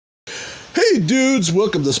Hey dudes,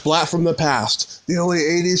 welcome to Splat from the Past, the only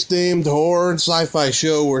 80s themed horror and sci-fi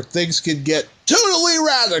show where things can get totally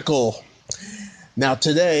radical. Now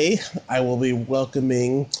today, I will be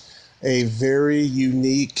welcoming a very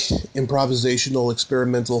unique improvisational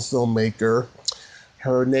experimental filmmaker.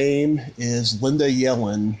 Her name is Linda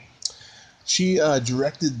Yellen. She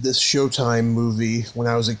directed this Showtime movie when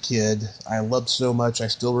I was a kid. I loved so much, I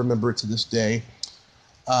still remember it to this day.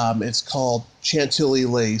 It's called Chantilly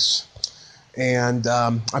Lace. And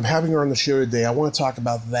I'm having her on the show today. I want to talk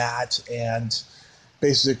about that and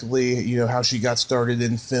basically, how she got started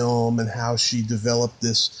in film and how she developed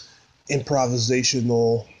this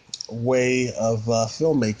improvisational way of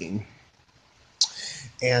filmmaking.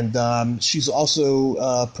 And she's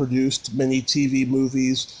also produced many TV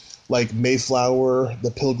movies like Mayflower,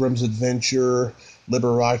 The Pilgrim's Adventure,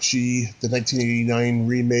 Liberace, the 1989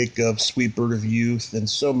 remake of Sweet Bird of Youth, and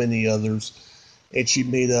so many others. And she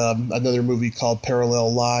made another movie called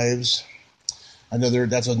Parallel Lives.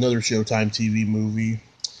 That's another Showtime TV movie.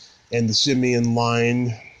 And The Simeon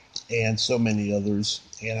Line, and so many others.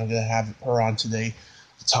 And I'm going to have her on today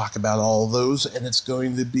to talk about all of those, and it's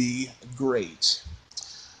going to be great.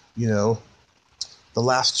 The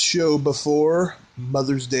last show before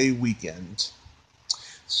Mother's Day weekend.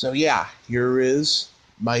 So yeah, here is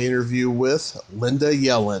my interview with Linda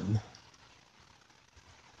Yellen.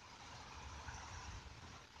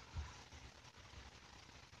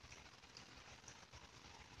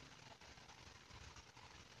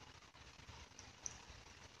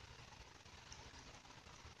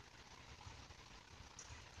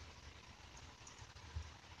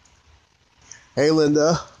 Hey,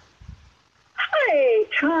 Linda. Hi,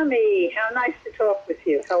 Tommy. How nice to talk with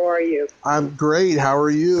you. How are you? I'm great. How are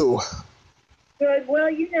you? Good. Well,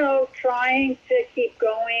 trying to keep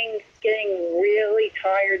going, getting really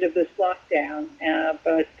tired of this lockdown.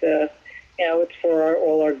 But it's for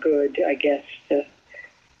all our good, I guess, to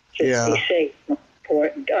be safe.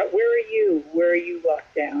 Important. Where are you? Where are you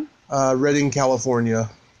locked down? Redding, California.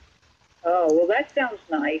 Oh, well, that sounds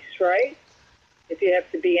nice, right? If you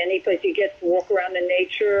have to be any place, you get to walk around in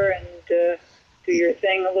nature and do your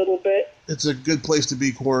thing a little bit. It's a good place to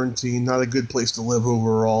be quarantined, not a good place to live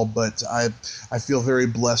overall, but I feel very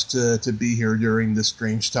blessed to be here during this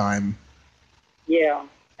strange time. Yeah,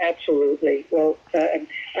 absolutely. Well,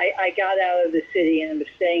 I got out of the city and I'm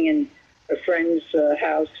staying in a friend's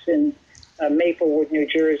house in Maplewood, New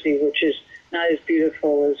Jersey, which is not as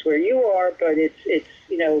beautiful as where you are, but it's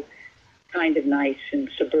kind of nice and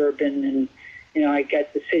suburban, and I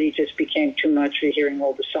got the city just became too much. You're hearing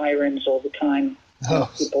all the sirens all the time,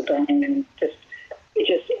 people dying, and it's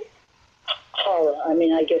just horror. I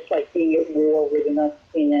mean, I guess like being at war with an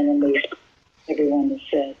unseen enemy, everyone has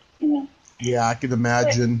said, Yeah, I can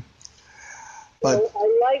imagine. But so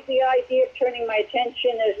I like the idea of turning my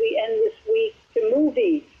attention as we end this week to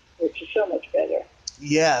movies, which is so much better.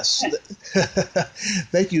 Yes.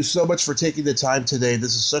 Thank you so much for taking the time today.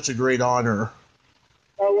 This is such a great honor.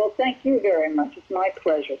 Oh, well, thank you very much. It's my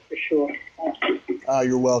pleasure, for sure.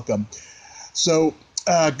 You're welcome. So,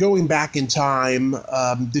 going back in time,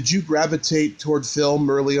 did you gravitate toward film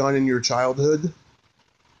early on in your childhood?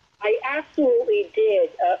 I absolutely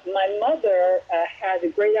did. My mother had a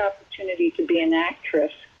great opportunity to be an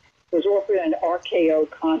actress, was offered an RKO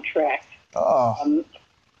contract. Oh.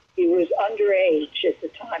 She was underage at the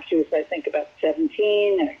time. She was, I think, about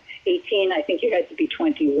 17 or 18. I think you had to be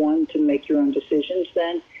 21 to make your own decisions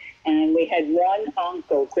then. And we had one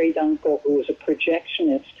uncle, great uncle, who was a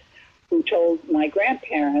projectionist, who told my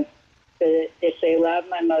grandparents that if they allowed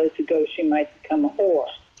my mother to go, she might become a whore.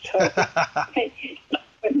 So I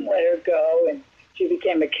wouldn't let her go, and she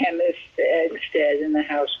became a chemist instead and a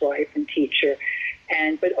housewife and teacher,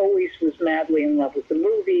 but always was madly in love with the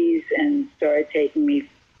movies and started taking me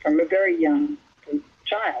from a very young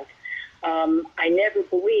child. I never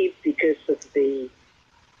believed, because of the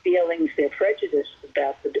feelings, their prejudice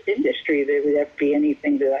about the industry, there would ever be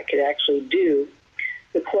anything that I could actually do.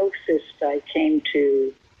 The closest I came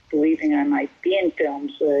to believing I might be in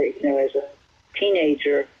films, as a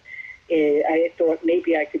teenager, I thought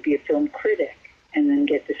maybe I could be a film critic and then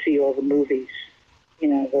get to see all the movies,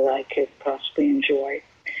 that I could possibly enjoy.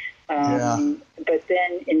 But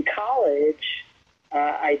then in college,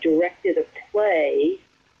 I directed a play.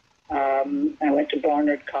 I went to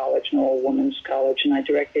Barnard College, an all-women's college, and I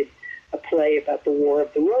directed a play about the War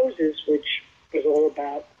of the Roses, which was all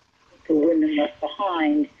about the women left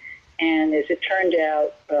behind. And as it turned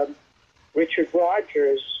out, Richard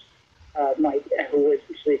Rogers, who was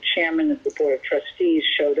the chairman of the Board of Trustees,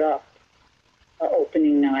 showed up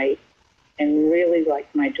opening night and really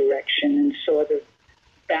liked my direction and sort of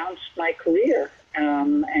bounced my career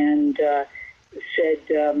and said,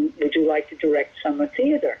 would you like to direct summer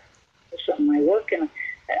theater? Something I work in.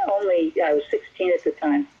 I was 16 at the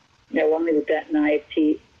time. Only with that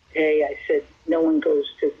naivete, I said, no one goes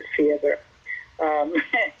to the theater.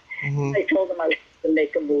 I told him I was going to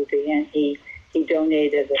make a movie, and he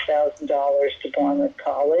donated $1,000 to Barnard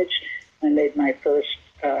College. I made my first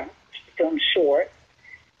film short,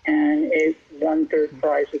 and it won third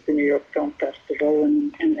prize at the New York Film Festival,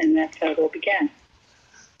 and that's how it all began.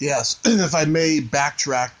 Yes, if I may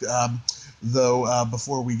backtrack, though,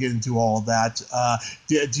 before we get into all of that,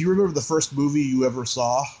 do you remember the first movie you ever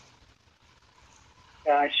saw?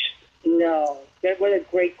 Gosh, no. What a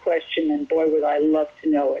great question, and boy, would I love to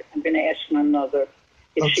know it. I'm going to ask my mother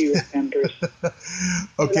if she remembers. Okay.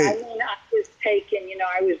 But, I was taken,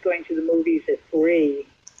 I was going to the movies at 3,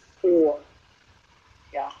 4.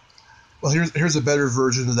 Yeah. Well, here's a better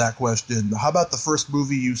version of that question. How about the first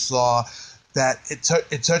movie you saw that it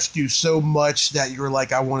touched you so much that you were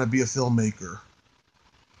like, I want to be a filmmaker?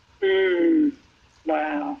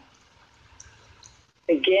 Wow.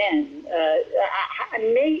 Again,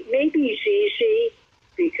 maybe it's easy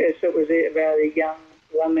because it was about a young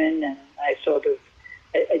woman, and I sort of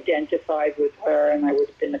identified with her, and I would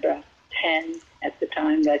have been about 10 at the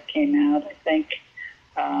time that came out, I think,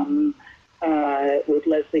 with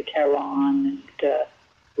Leslie Caron and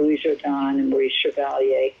Louis Jourdan and Maurice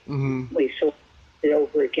Chevalier. We saw it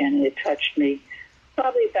over again, and it touched me.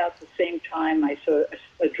 Probably about the same time I saw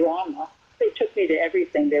a drama. They took me to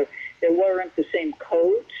everything. There weren't the same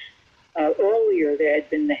codes. Earlier, there had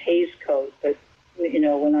been the Hays Code, but,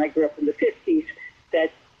 when I grew up in the 50s,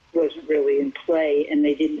 that wasn't really in play, and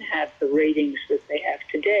they didn't have the ratings that they have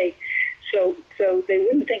today. So they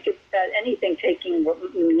wouldn't think about anything taking what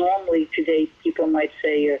normally today people might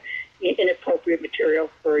say inappropriate material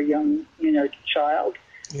for a young, child.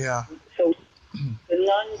 Yeah. So the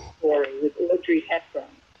Nun story with Audrey Hepburn,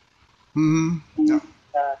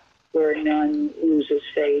 where a nun loses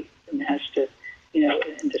faith and has to,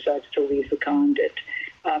 and decides to leave the convent.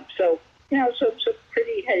 So it's a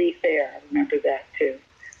pretty heady fare. I remember that too.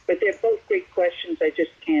 But they're both great questions I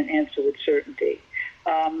just can't answer with certainty.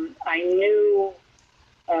 I knew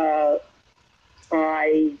by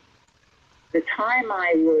the time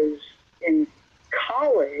I was in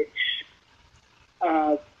college,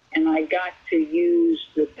 and I got to use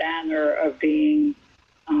the banner of being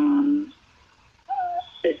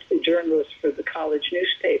a journalist for the college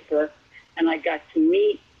newspaper, and I got to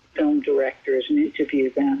meet film directors and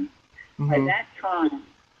interview them. By that time,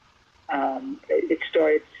 it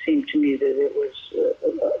started to seem to me that it was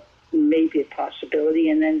maybe a possibility.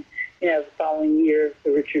 And then, the following year,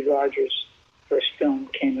 the Richard Rodgers first film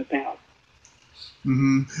came about.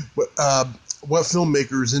 What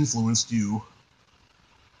filmmakers influenced you?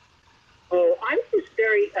 Well, I was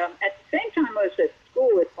very, at the same time I was at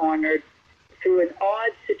school at Barnard, through an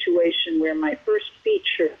odd situation where my first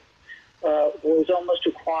feature was almost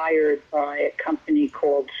acquired by a company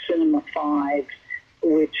called Cinema 5,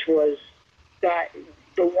 which was the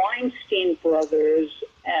Weinstein brothers,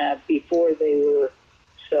 before they were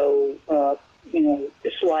so,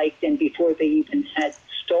 disliked, and before they even had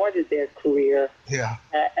started their career,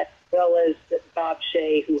 as well as Bob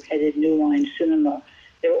Shea, who headed New Line Cinema.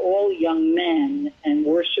 They're all young men and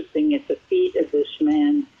worshiping at the feet of this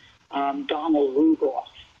man, Donald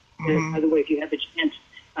Rugoff. By the way, if you have a chance,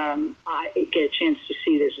 I get a chance to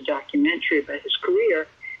see, there's a documentary about his career,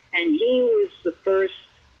 and he was the first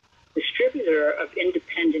distributor of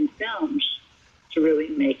independent films to really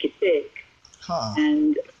make it big.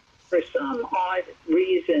 And for some odd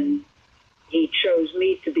reason, he chose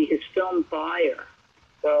me to be his film buyer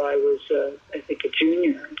while I was, I think, a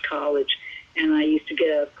junior in college. And I used to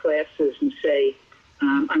get out of classes and say,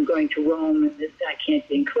 I'm going to Rome, and I can't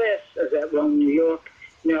be in class. I was at Rome, New York.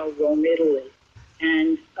 No, Rome, Italy.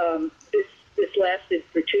 And this lasted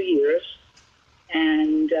for 2 years.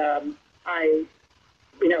 And it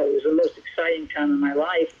was the most exciting time of my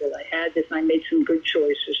life that I had this. And I made some good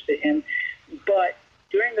choices for him. But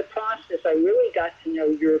during the process, I really got to know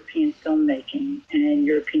European filmmaking and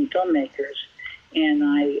European filmmakers. And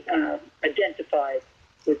I identified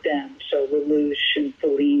with them. So Lelouch and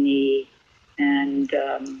Fellini and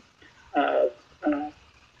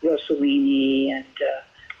Rossellini, and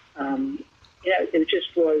it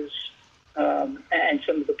just was, and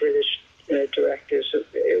some of the British directors.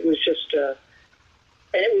 It was just, and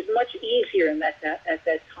it was much easier at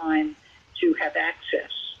that time to have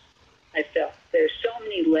access. I felt there's so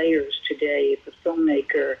many layers today. If a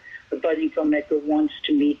filmmaker, a budding filmmaker, wants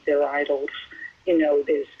to meet their idols,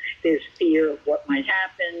 there's fear of what might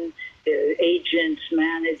happen. There are agents,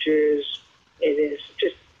 managers. managers.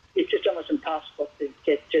 It's just almost impossible to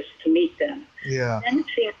get just to meet them. Yeah. And it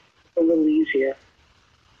seems a little easier.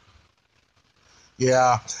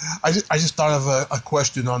 Yeah, I just thought of a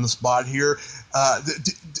question on the spot here.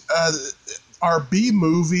 Are B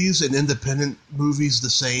movies and independent movies the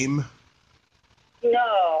same?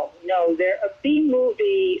 No. They're a B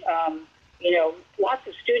movie. Lots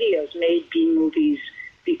of studios made B movies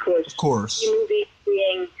because, of course, B movie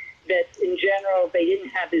being that in general they didn't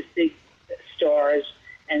have as big stars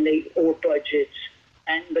or budgets,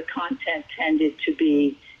 and the content tended to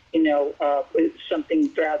be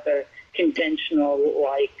something rather conventional,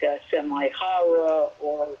 like semi-horror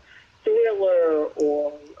or thriller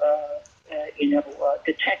or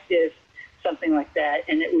detective, something like that.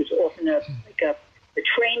 And it was often a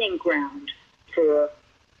training ground for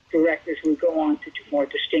directors who would go on to do more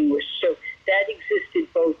distinguished. So that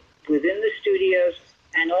existed both within the studios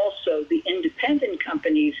and also the independent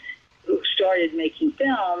companies who started making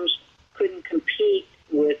films couldn't compete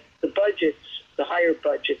with the higher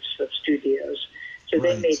budgets of studios. So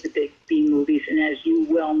Right. They made the big B movies, and as you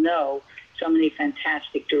well know, so many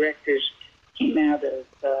fantastic directors came out of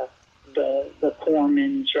the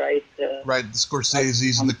Cormans, right? The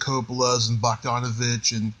Scorseses and the Coppolas and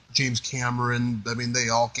Bogdanovich and James Cameron. I mean, they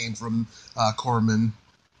all came from Corman.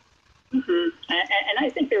 Mm-hmm. And I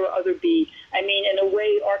think there were other B. I mean, in a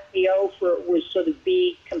way, RKO was sort of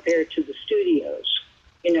B compared to the studios.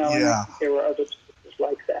 Yeah. And I think there were other places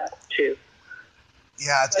like that too.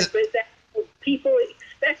 Yeah. But that, people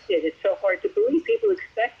expected, it's so hard to believe, people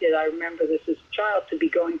expected, I remember this as a child, to be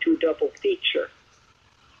going to a double feature.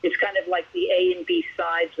 It's kind of like the A and B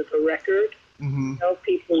sides of a record. Mm-hmm.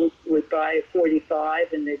 People would buy a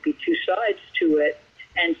 45 and there'd be two sides to it.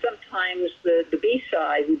 And sometimes the B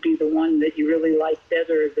side would be the one that you really liked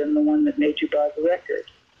better than the one that made you buy the record.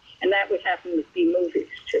 And that would happen with B movies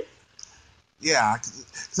too. Yeah,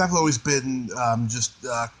 because I've always been just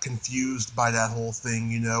confused by that whole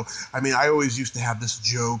thing, I mean, I always used to have this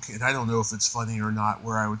joke, and I don't know if it's funny or not,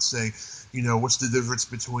 where I would say, what's the difference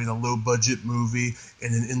between a low-budget movie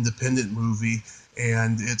and an independent movie?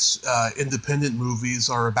 And it's independent movies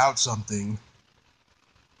are about something,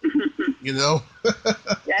 Yeah,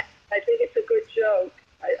 I think it's a good joke.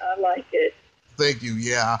 I like it. Thank you,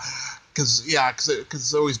 yeah. Because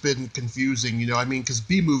it's always been confusing, because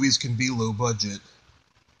B movies can be low budget.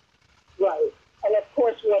 Right. And of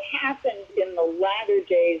course, what happened in the latter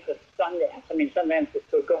days of Sundance, I mean, Sundance is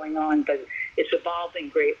still going on, but it's evolving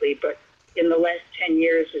greatly. But in the last 10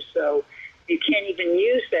 years or so, you can't even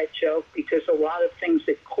use that joke because a lot of things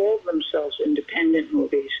that called themselves independent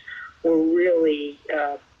movies were really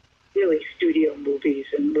studio movies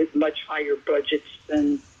and with much higher budgets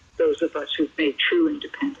than those of us who've made true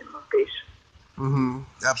independent movies. Mm-hmm.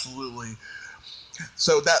 Absolutely.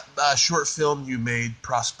 So that short film you made,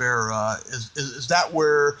 Prospera, is that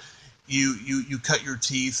where you cut your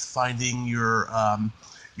teeth finding your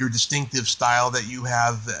distinctive style that you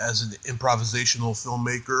have as an improvisational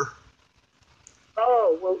filmmaker?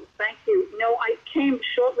 Oh, well, thank you. No, I came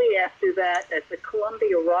shortly after that at the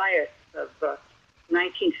Columbia riots of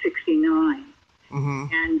 1969.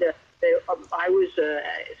 Mm-hmm. And I was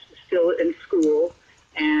still in school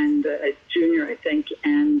and a junior, I think,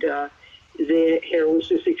 and there was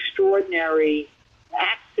this extraordinary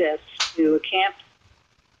access to a camp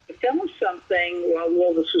to film something while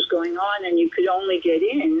all this was going on, and you could only get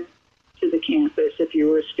in to the campus if you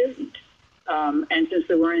were a student. And since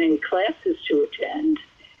there weren't any classes to attend,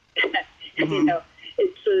 mm-hmm.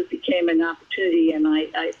 It sort of became an opportunity, and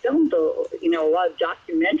I filmed a lot of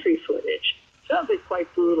documentary footage. Some of it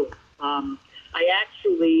quite brutal. I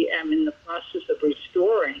actually am in the process of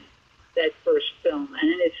restoring that first film,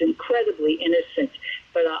 and it's incredibly innocent.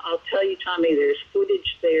 But I'll tell you, Tommy, there's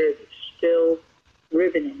footage there that's still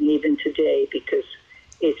riveting even today because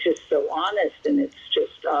it's just so honest, and it's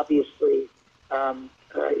just obviously,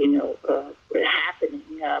 happening.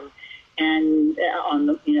 And on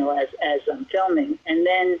the, as I'm filming, and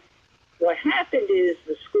then what happened is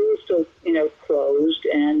the school still, closed,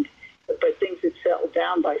 but things had settled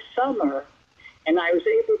down by summer, and I was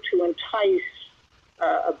able to entice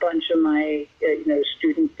a bunch of my,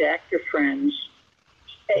 student actor friends,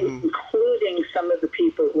 including some of the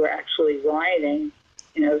people who were actually rioting,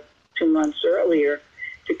 2 months earlier,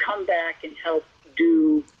 to come back and help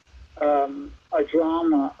do a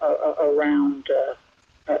drama around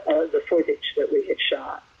the footage that we had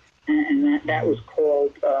shot, and that was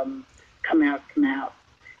called Come Out, Come Out.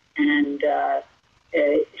 And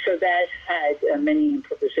so that had many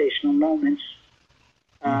improvisational moments.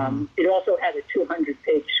 It also had a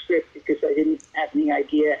 200-page script because I didn't have any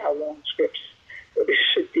idea how long scripts it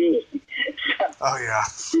should be. Oh yeah,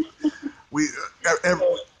 we.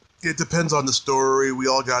 It depends on the story. We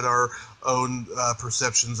all got our own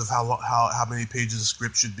perceptions of how many pages a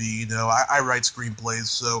script should be. You know, I write screenplays,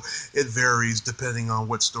 so it varies depending on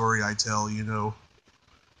what story I tell. You know.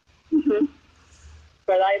 Mm-hmm.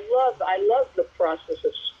 But I love the process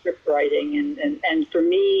of script writing, and for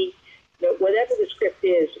me, whatever the script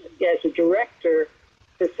is, as a director,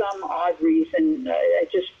 for some odd reason, I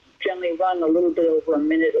just generally run a little bit over a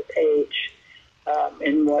minute a page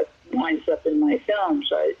in what winds up in my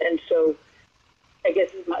films. And so I guess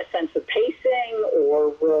it's my sense of pacing,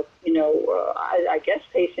 or, I guess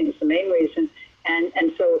pacing is the main reason.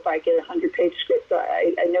 And so if I get a 100-page script,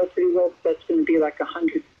 I know pretty well that's going to be like a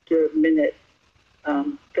 100-minute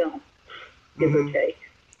film, give or take.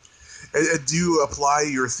 And do you apply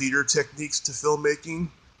your theater techniques to filmmaking?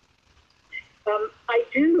 I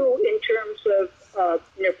do, in terms of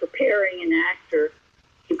preparing an actor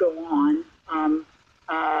to go on.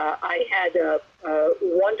 I had a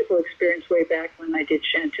wonderful experience way back when I did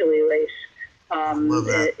Chantilly Lace. Love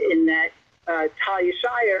that. In that Talia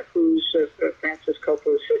Shire, who's Francis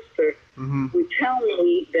Coppola's sister, would tell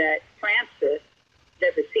me that Francis,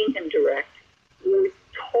 never seen him direct, would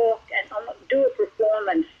talk and do a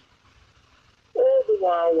performance all the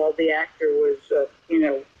while the actor was,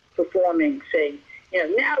 performing, saying,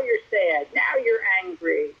 now you're sad, now you're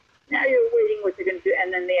angry, now you're waiting what they're going to do,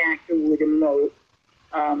 and then the actor would emote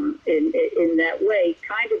in that way,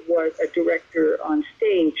 kind of what a director on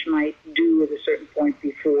stage might do at a certain point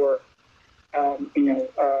before,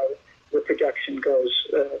 the production goes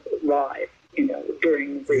live,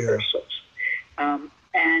 during rehearsals.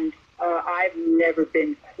 And I've never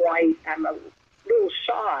been I'm a little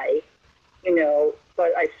shy,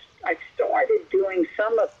 but I've started doing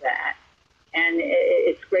some of that, and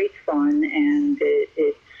it's great fun, and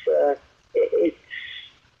it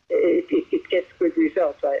gets good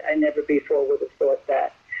results. I never before would have thought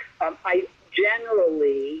that. I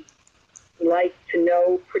generally like to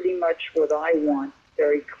know pretty much what I want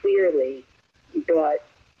very clearly, but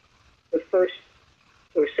the first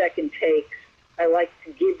or second takes, I like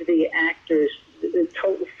to give the actors the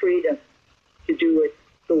total freedom to do it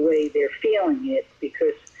the way they're feeling it,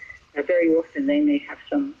 because very often they may have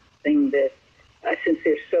something that, since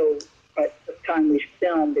they're so, by the time we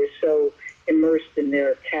film, they're so immersed in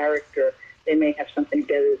their character, they may have something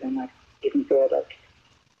better than I've even thought of.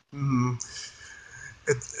 Mm-hmm.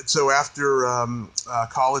 So after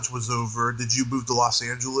college was over, did you move to Los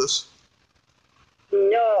Angeles?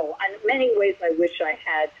 No, in many ways I wish I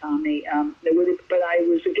had, Tommy. But I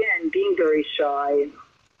was, again, being very shy.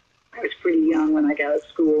 I was pretty young when I got out of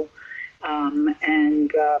school.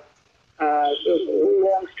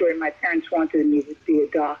 Long story, my parents wanted me to be a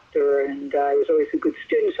doctor, and I was always a good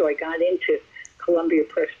student, so I got into Columbia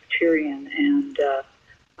Presbyterian, and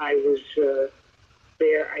I was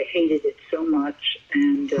there. I hated it so much,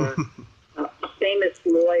 and a famous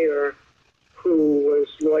lawyer who was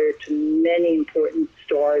lawyer to many important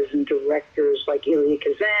stars and directors like Elia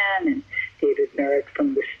Kazan and David Merrick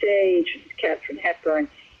from The Stage and Katharine Hepburn.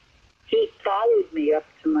 He followed me up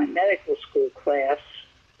to my medical school class.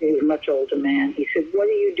 He was a much older man. He said, "What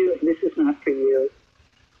are you doing? This is not for you."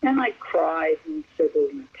 And I cried and said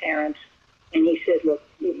to my parents. And he said, "Look,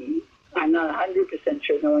 I'm not 100%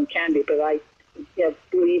 sure, no one can be, but I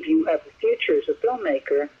believe you have a future as a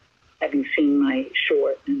filmmaker," having seen my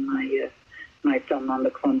short and my film on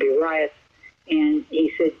the Columbia riots. And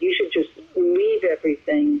he said, "You should just leave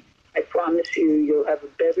everything. I promise you'll have a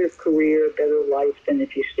better career, a better life than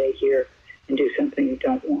if you stay here and do something you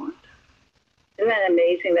don't want." Isn't that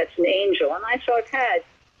amazing? That's an angel. And I've had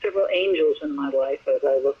several angels in my life as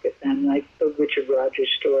I look at them, like the Richard Rogers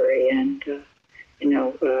story and,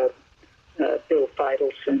 Bill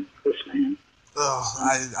Feidelson, this man. Oh,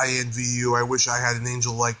 I envy you. I wish I had an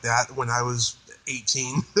angel like that when I was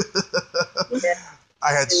 18. Yeah.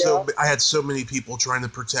 I had so many people trying to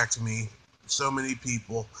protect me. So many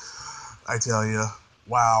people. I tell you.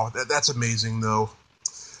 Wow. That's amazing, though.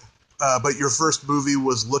 But your first movie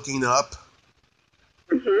was Looking Up?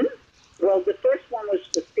 Mm-hmm. Well, the first one was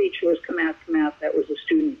the feature was Come Out. That was a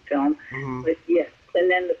student film. Mm-hmm. But yes. And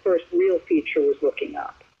then the first real feature was Looking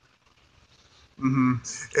Up. Mm-hmm.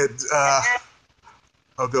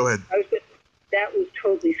 Go ahead. That was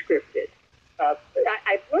totally scripted.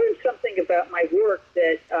 I've learned something about my work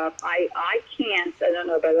that I can't, I don't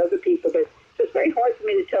know about other people, but it's very hard for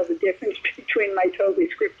me to tell the difference between my totally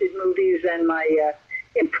scripted movies and my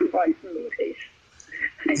improvised movies.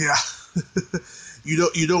 Yeah.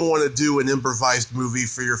 you don't want to do an improvised movie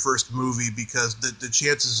for your first movie because the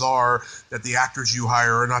chances are that the actors you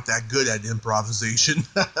hire are not that good at improvisation.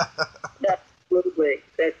 Absolutely.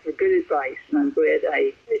 That's a good advice, and I'm glad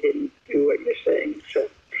I didn't do what you're saying. So,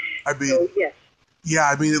 yes. Yeah,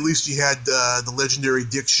 I mean, at least you had the legendary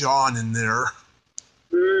Dick Shawn in there.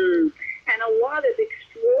 And a lot of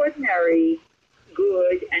extraordinary,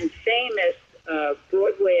 good, and famous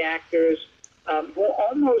Broadway actors who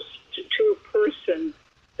almost to a person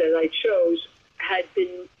that I chose had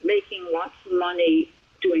been making lots of money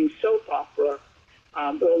doing soap opera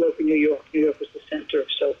all over New York. New York was the center of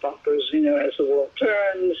soap operas, As the World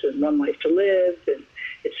Turns and One Life to Live and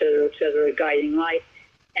et cetera, Guiding Light.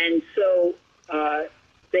 And so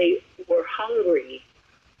they were hungry,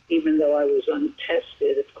 even though I was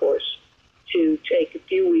untested, of course, to take a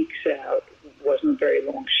few weeks out, it wasn't a very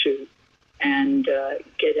long shoot, and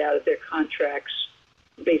get out of their contracts,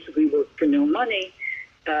 basically work for no money,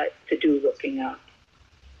 to do Looking Up.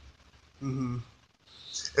 Mm-hmm.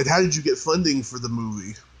 And how did you get funding for the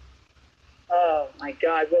movie? Oh, my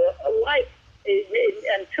God. Well,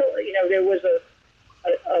 until, there was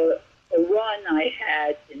a run I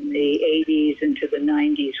had in the 80s into the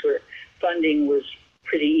 90s where funding was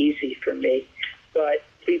pretty easy for me. But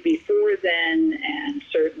before then, and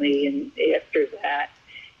certainly after that,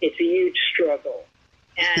 it's a huge struggle.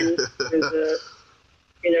 And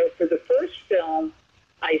for the first film,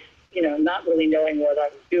 I, not really knowing what I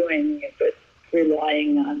was doing, but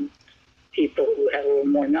relying on people who had a little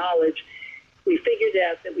more knowledge, we figured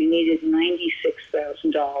out that we needed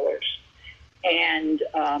 $96,000. And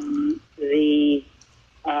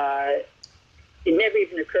it never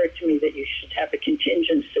even occurred to me that you should have a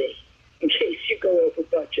contingency in case you go over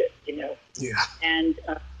budget, Yeah. And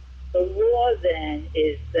the law then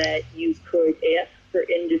is that you could ask for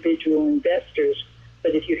individual investors,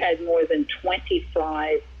 but if you had more than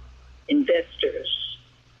 25 investors,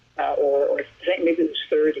 or maybe it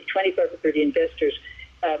was 25 or 30 investors,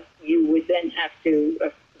 you would then have to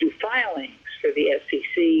do filings for the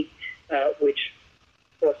SEC, which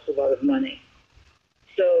costs a lot of money.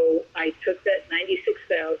 So I took that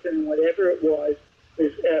 96,000, whatever it was,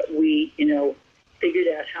 we figured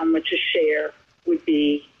out how much a share would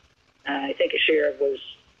be. I think a share was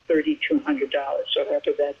 $3,200. So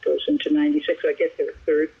after that goes into 96. So I guess there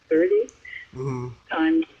were 30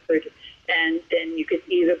 times 30, and then you could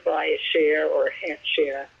either buy a share or a half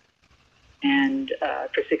share, and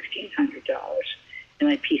for $1,600. And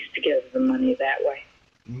I pieced together the money that way.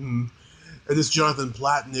 Mm-hmm. And this Jonathan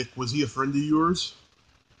Platnick, was he a friend of yours?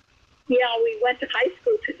 Yeah, we went to high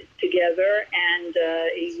school together, and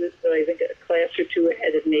he was, I think, a class or two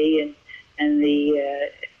ahead of me, and the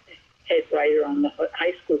head writer on the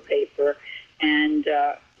high school paper, and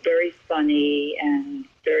very funny and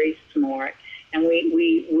very smart. And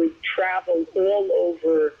we would travel all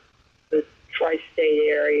over the tri-state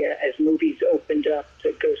area as movies opened up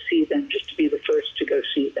to go see them, just to be the first to go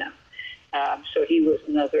see them. So he was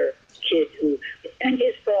another kid who, and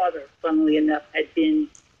his father, funnily enough, had been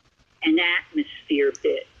an atmosphere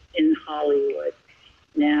bit in Hollywood.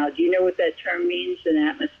 Now, do you know what that term means, an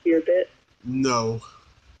atmosphere bit? No.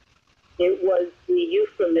 It was the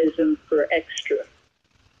euphemism for extra.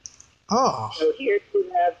 Oh. So here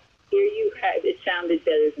you have, it sounded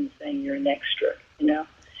better than saying you're an extra,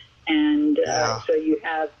 And so you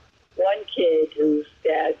have one kid whose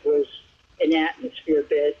dad was an atmosphere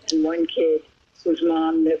bit, and one kid whose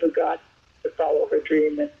mom never got to follow her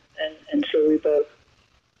dream, and so we both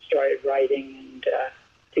started writing and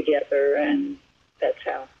together, and that's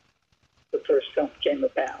how the first film came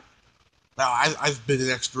about. Now, I've been an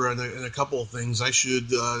extra in a couple of things. I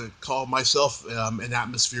should call myself an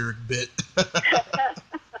atmospheric bit. I've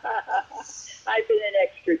been an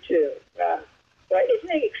extra too. But isn't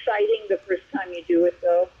it exciting the first time you do it,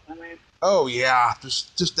 though? I mean, oh yeah,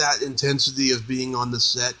 just that intensity of being on the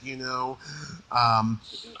set, And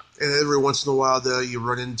every once in a while, though, you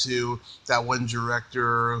run into that one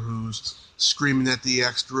director who's screaming at the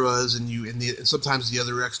extras, and sometimes the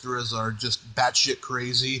other extras are just batshit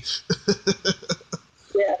crazy.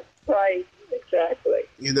 Yeah, right, exactly.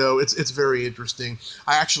 It's very interesting.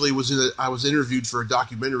 I actually was interviewed for a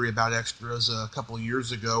documentary about extras a couple of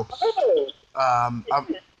years ago. Oh. I'm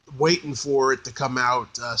waiting for it to come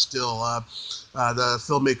out still. The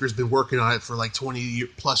filmmaker's been working on it for like 20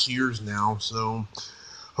 plus years now, so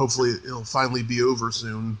hopefully it'll finally be over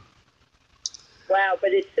soon. Wow,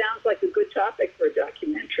 but it sounds like a good topic for a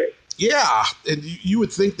documentary. Yeah, and you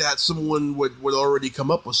would think that someone would already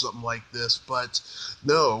come up with something like this, but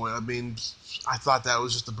no. I mean, I thought that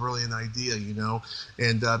was just a brilliant idea,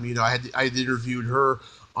 And I had interviewed her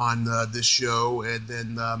on this show, and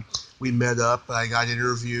then we met up. I got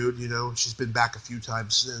interviewed. She's been back a few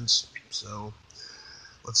times since. So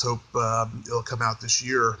let's hope it'll come out this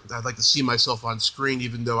year. I'd like to see myself on screen,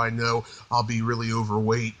 even though I know I'll be really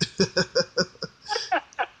overweight.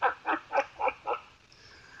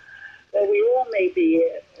 Well, we all may be,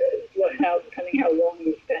 depending how long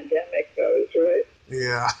this pandemic goes, right?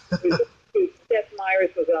 Yeah. Seth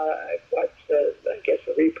Meyers was I watched, I guess,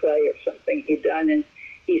 a replay of something he'd done, and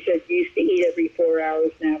he said you used to eat every 4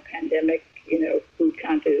 hours. Now, pandemic, food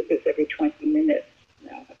content is every 20 minutes.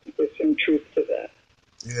 Now, I think there's some truth to that.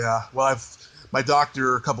 Yeah. Well, my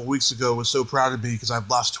doctor a couple weeks ago was so proud of me because I've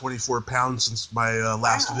lost 24 pounds since my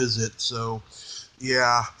last visit. So,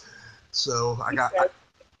 yeah. So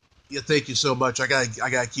yeah, thank you so much. I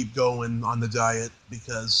gotta keep going on the diet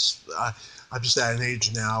because I'm just at an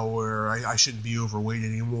age now where I shouldn't be overweight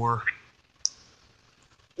anymore.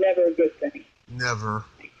 Never a good thing. Never.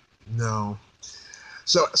 No.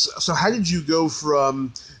 So how did you go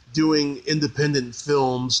from doing independent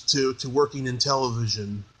films to working in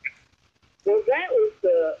television? Well, that was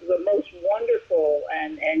the most wonderful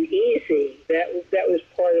and easy. That was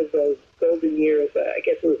part of those golden years. I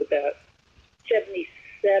guess it was about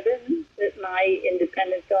 77 that my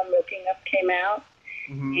independent film Looking Up came out.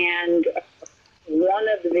 Mm-hmm. And one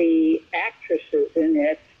of the actresses in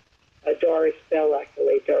it, Doris Belak, the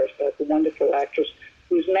late Doris Belak, a wonderful actress,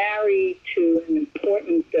 was married to an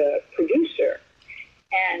important producer.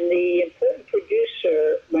 And the important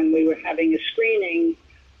producer, when we were having a screening,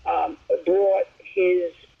 brought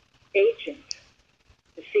his agent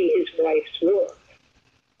to see his wife's work.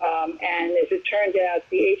 And as it turned out,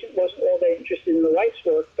 the agent wasn't all that interested in the wife's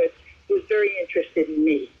work, but he was very interested in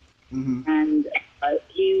me. Mm-hmm. And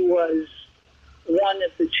he was one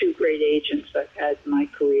of the two great agents I've had in my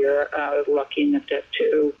career. I was lucky enough to have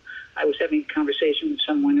two. I was having a conversation with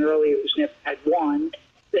someone earlier who's never had one.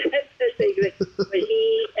 But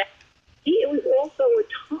it was also a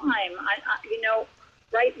time,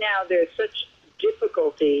 right now there's such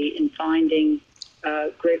difficulty in finding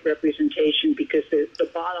great representation because the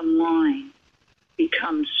bottom line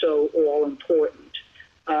becomes so all important.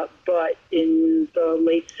 But in the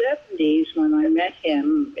late 70s, when I met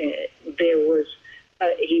him, he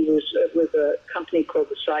was with a company called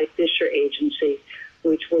the Cy Fisher Agency,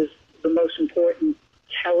 which was the most important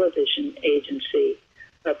television agency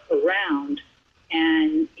around.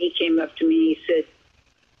 And he came up to me and he said,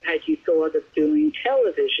 "Had you thought of doing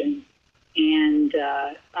television?" And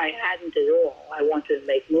I hadn't at all. I wanted to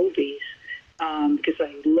make movies because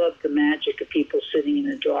I loved the magic of people sitting in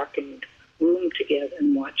a darkened room together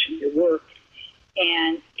and watching your work.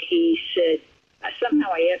 And he said, somehow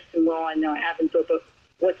I asked him, well, I know I haven't thought, but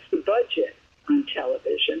what's the budget on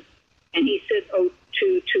television? And he said,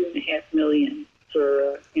 $2.5 million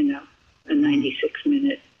for, a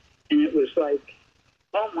 96-minute. And it was like,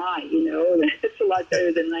 oh my, that's a lot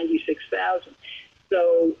better than 96,000.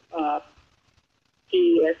 So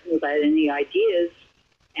he asked me if I had any ideas,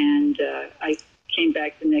 and I came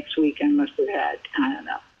back the next week. I must have had,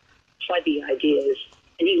 20 ideas,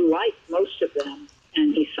 and he liked most of them,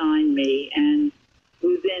 and he signed me. And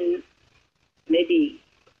within maybe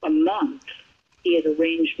a month, he had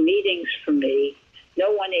arranged meetings for me.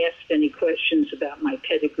 No one asked any questions about my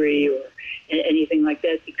pedigree or anything like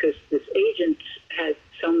that because this agent had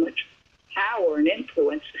so much power and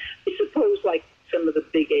influence. I suppose, like some of the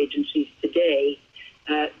big agencies today,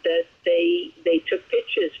 that they took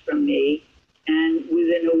pitches from me, and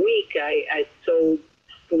within a week I sold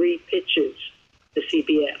 3 pitches to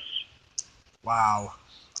CBS. Wow.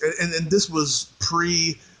 And this was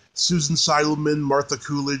pre-Susan Seidelman, Martha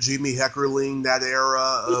Coolidge, Amy Heckerling, that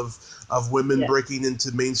era of women breaking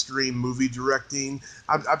into mainstream movie directing.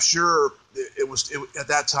 I'm sure it was at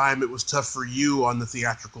that time it was tough for you on the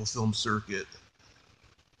theatrical film circuit.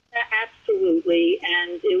 Absolutely,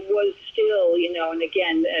 and it was still, and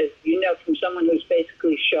again, as you know, from someone who's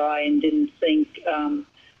basically shy and didn't think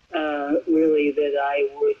really that I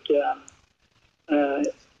would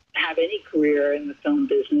have any career in the film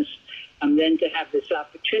business, then to have this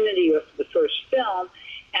opportunity of the first film,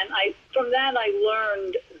 and from that I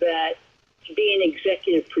learned that to be an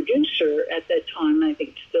executive producer at that time, I think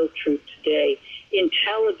it's still true today, in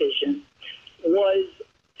television, was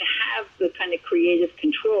to have the kind of creative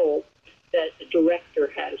control that a director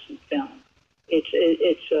has in film. It's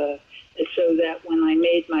so that when I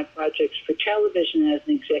made my projects for television as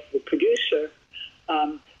an executive producer,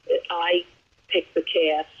 I picked the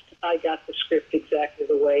cast. I got the script exactly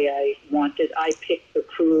the way I wanted. I picked the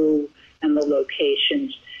crew and the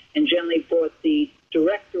locations, and generally brought the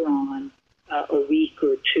director on a week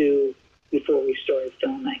or two before we started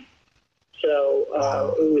filming. So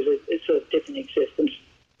it's a different existence.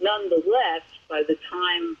 Nonetheless, by the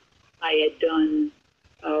time I had done,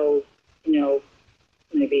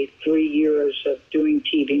 maybe 3 years of doing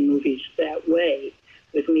TV movies that way,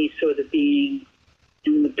 with me sort of being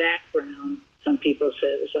in the background, some people said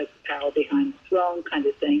it was like the power behind the throne kind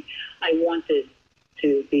of thing. I wanted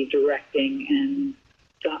to be directing and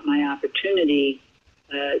got my opportunity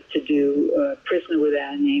to do Prisoner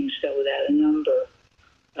Without a Name, Cell Without a Number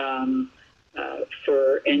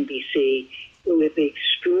for NBC, with the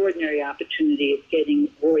extraordinary opportunity of getting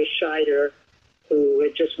Roy Scheider, who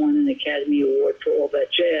had just won an Academy Award for All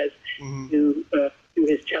That Jazz, to do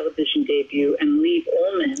his television debut, and Liv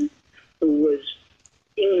Ullmann, who was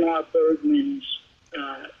Ingmar Bergman's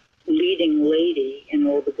leading lady in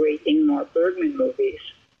all the great Ingmar Bergman movies.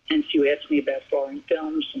 Hence, you asked me about foreign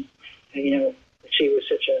films, and his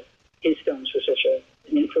films were such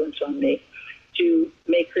an influence on me, to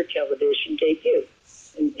make her television debut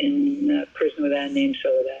in Prisoner Without a Name,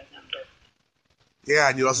 Cell Without a Number. Yeah,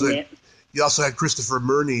 and you also had Christopher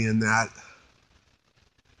Murney in that.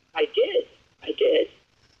 I did,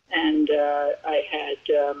 and I had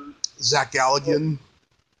Zach Galligan.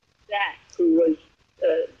 Zach, who was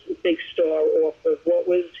a big star off of what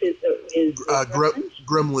was his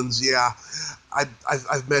Gremlins. Yeah,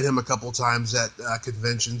 I've met him a couple times at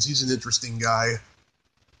conventions. He's an interesting guy.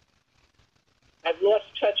 I've lost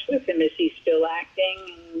touch with him. Is he still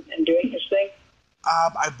acting and doing his thing?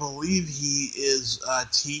 I believe he is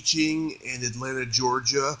teaching in Atlanta,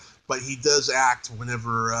 Georgia, but he does act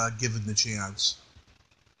whenever given the chance.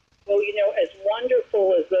 Well, as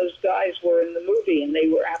wonderful as those guys were in the movie, and they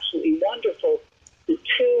were absolutely wonderful,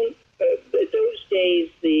 those days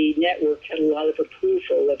the network had a lot of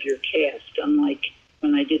approval of your cast, unlike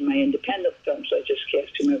when I did my independent films. I just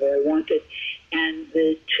cast whomever I wanted. And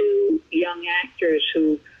the two young actors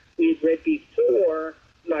who we had read before,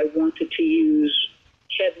 I wanted to use,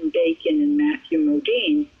 Kevin Bacon and Matthew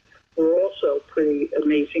Modine, were also pretty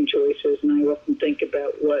amazing choices. And I often think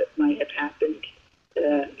about what might have happened,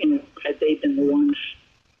 had they been the ones,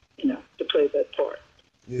 to play that part.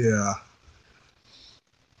 Yeah.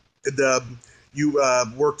 And you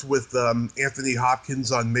worked with Anthony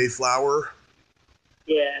Hopkins on Mayflower.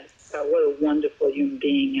 Yeah, what a wonderful human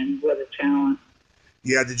being and what a talent.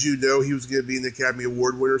 Yeah, did you know he was going to be an Academy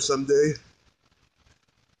Award winner someday?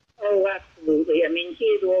 Oh, absolutely. I mean,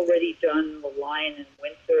 he had already done The Lion in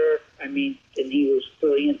Winter. I mean, and he was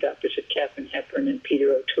brilliant opposite Katharine Hepburn and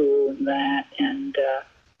Peter O'Toole and that. And,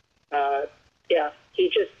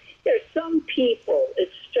 there's some people,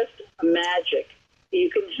 it's just a magic.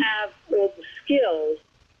 You can have all the skills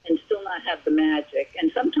and still not have the magic.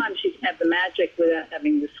 And sometimes you can have the magic without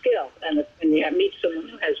having the skill. And when you meet someone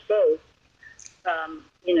who has both,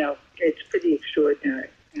 it's pretty extraordinary.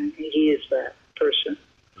 And he is that person.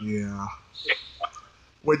 Yeah.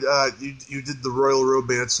 When you did the royal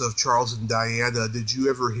romance of Charles and Diana, did you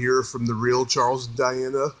ever hear from the real Charles and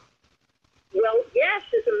Diana? Well, yes,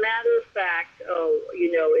 as a matter of fact,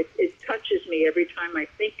 it touches me every time I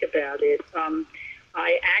think about it.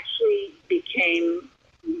 I actually became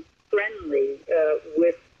friendly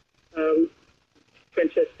with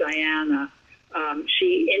Princess Diana.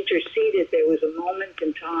 She interceded. There was a moment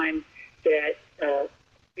in time that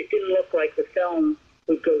it didn't look like the film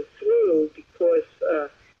would go through because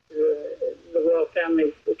the royal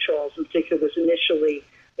family, Charles in particular, was initially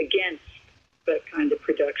against that kind of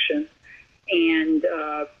production. And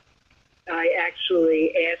I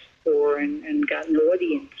actually asked for and got an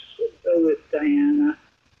audience with Diana.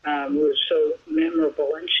 It was so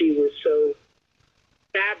memorable, and she was so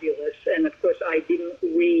fabulous. And, of course, I didn't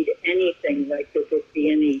read anything like there would be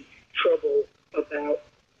any trouble about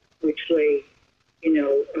which way,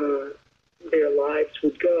 their lives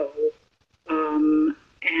would go.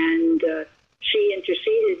 And she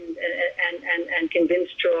interceded and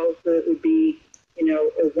convinced Charles that it would be,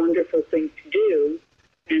 a wonderful thing to do.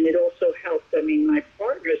 And it also helped. I mean, my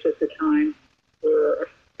partners at the time were a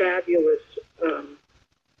fabulous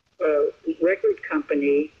record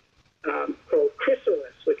company called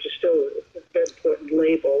Chrysalis, which is still a very important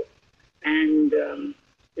label. And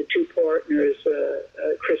the two partners,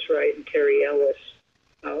 Chris Wright and Terry Ellis,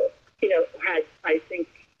 had, I think,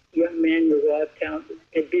 young men with a lot of talent,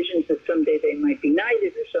 had visions that someday they might be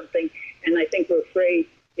knighted or something. And I think we're afraid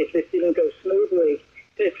if this didn't go smoothly,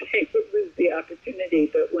 that they would lose the opportunity.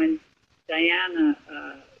 But when Diana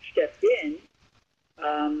stepped in,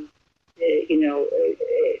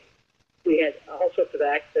 we had all sorts of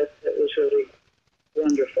access that was really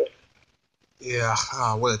wonderful. Yeah,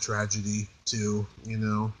 what a tragedy, too,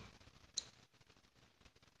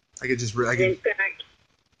 In fact,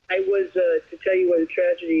 I was, to tell you what a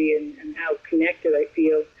tragedy and how connected I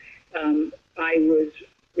feel, I was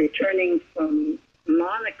returning from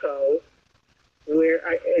Monaco, where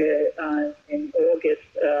in August,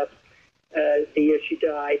 the year she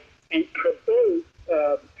died, and her boat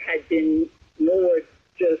had been moored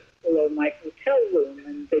just below my hotel room,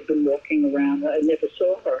 and they'd been walking around. I never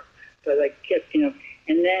saw her, but I kept, and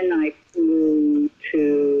then I flew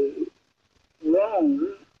to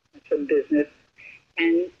Rome, some business,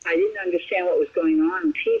 and I didn't understand what was going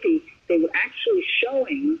on TV. They were actually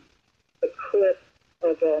showing a clip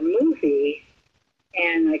of a movie,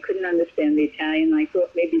 and I couldn't understand the Italian. I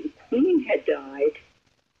thought maybe the Queen had died,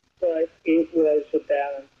 but it was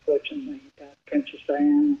unfortunately, about Princess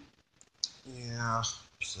Diana. Yeah,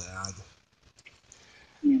 sad.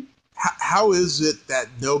 Yeah. How is it that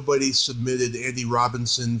nobody submitted Andy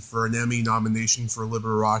Robinson for an Emmy nomination for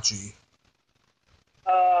Liberace?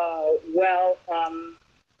 Well,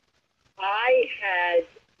 I had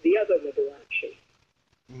the other Liberace.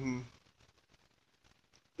 Mm-hmm.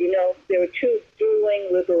 There were two dueling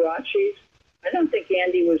Liberaces. I don't think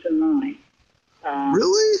Andy was in mine.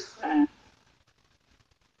 Really?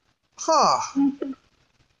 Huh.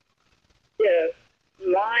 Yeah,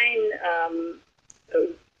 mine,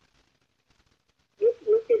 look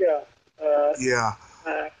it up. Yeah.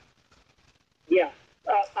 Yeah.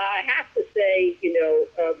 I have to say,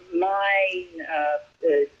 mine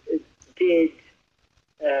did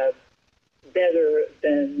better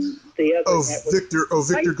than the other.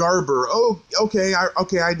 Victor Garber. Oh, okay.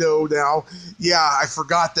 I know now. Yeah, I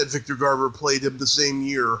forgot that Victor Garber played him the same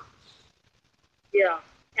year. Yeah,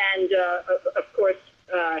 and of course,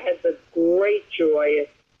 I had the great joy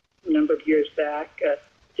a number of years back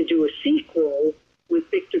to do a sequel with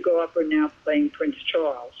Victor Garber now playing Prince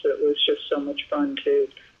Charles. So it was just so much fun to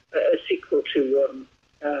a sequel to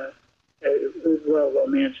Royal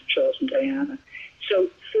Romance of Charles and Diana. So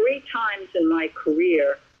 3 times in my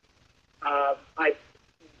career, I've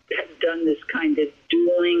done this kind of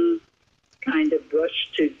dueling kind of rush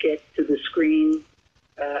to get to the screen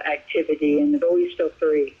activity, and I've always felt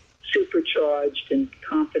very supercharged and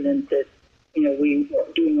confident that, we were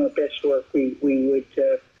doing our best work, we would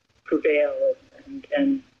prevail, and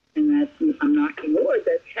that's, I'm knocking wood,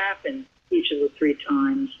 that's happened each of the 3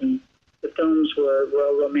 times, and the films were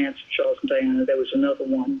Royal Romance of Charles and Diana. There was another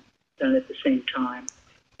one done at the same time,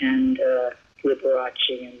 and Liberace,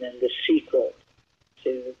 and then the sequel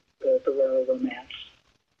to the Royal Romance.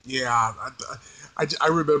 Yeah, I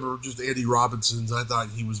remember just Andy Robinson's. I thought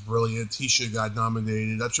he was brilliant. He should have got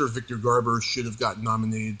nominated. I'm sure Victor Garber should have gotten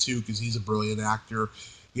nominated too, because he's a brilliant actor.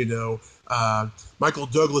 Michael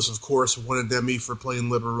Douglas, of course, won an Emmy for playing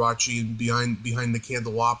Liberace in Behind the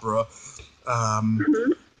Candelabra,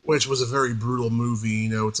 which was a very brutal movie.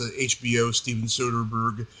 It's an HBO Steven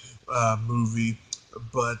Soderbergh movie,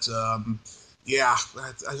 but yeah,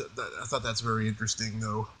 I thought that's very interesting,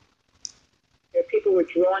 though. People were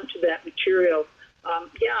drawn to that material.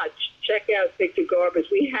 Check out Victor Garber's.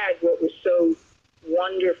 We had what was so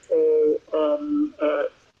wonderful.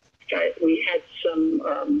 We had some.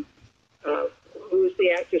 Who was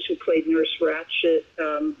the actress who played Nurse Ratched?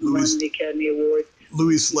 Won the Academy Award.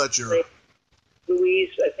 Louise Fletcher.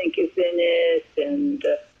 Louise, I think, is in it, and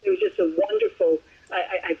it was just a wonderful.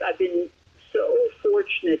 I've been so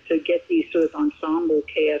fortunate to get these sort of ensemble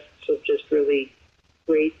casts of just really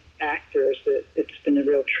great actors that it's been a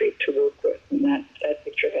real treat to work with, and that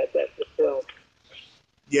picture has that as well.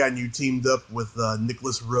 Yeah, and you teamed up with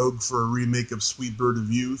Nicholas Roeg for a remake of Sweet Bird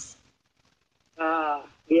of Youth.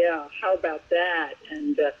 Yeah, how about that?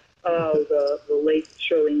 And the late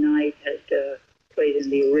Shirley Knight had played in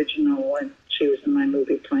the original, and she was in my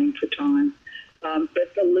movie Playing for Time.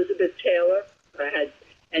 But Elizabeth Taylor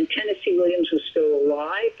and Tennessee Williams was still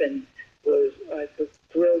alive, and was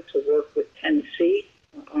thrilled to work with Tennessee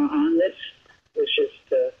on this. It was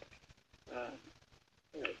just a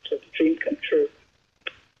dream come true.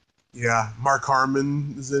 Yeah, Mark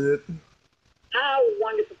Harmon is in it. How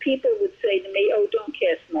wonderful. People would say to me, "Oh, don't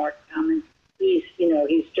cast Mark Harmon. He's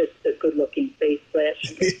just a good-looking face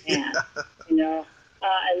flashing his hand,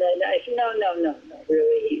 And then I said, no,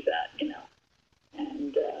 really, he's not,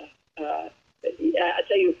 And I'll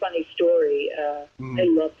tell you a funny story. I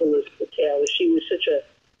loved Elizabeth Taylor. She was such a,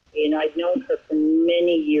 I'd known her for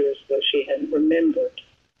many years, though she hadn't remembered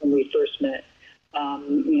when we first met.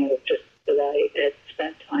 Just that I had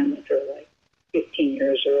spent time with her like 15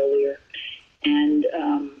 years earlier. And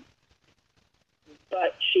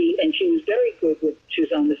but she was very good she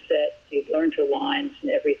was on the set. She learned her lines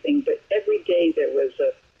and everything. But every day there was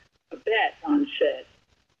a bet on set.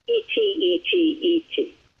 E.T., E.T.,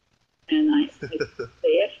 E.T. And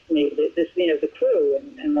they asked me, the crew,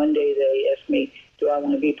 and one day they asked me, do I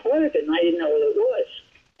want to be part of it? And I didn't know what it was.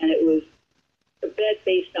 And it was a bet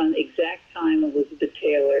based on exact time Elizabeth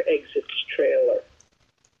Taylor exits trailer.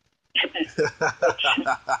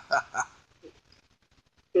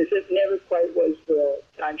 Because it never quite was the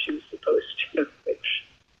time she was supposed to.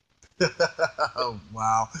 Oh,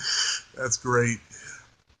 wow. That's great.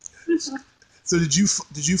 So did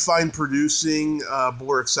you find producing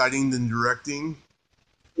more exciting than directing?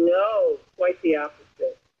 No, quite the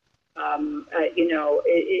opposite.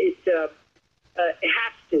 It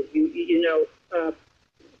has to.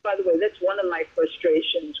 By the way, that's one of my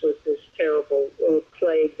frustrations with this terrible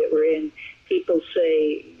plague that we're in. People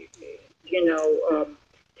say,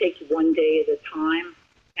 take one day at a time.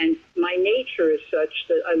 And my nature is such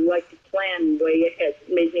that I like to plan way ahead. It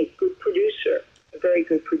made me a good producer, a very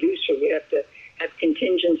good producer. You have to have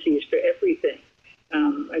contingencies for everything.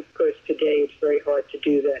 Of course, today it's very hard to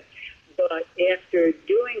do that. But after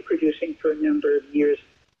doing producing for a number of years,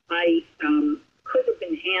 I could have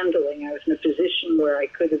been handling. I was in a position where I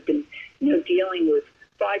could have been, dealing with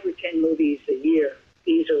 5 or 10 movies a year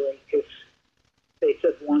easily because they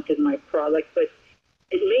just wanted my product. But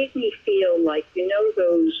it made me feel like,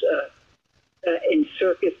 those in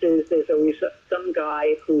circuses, there's always some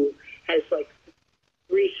guy who has like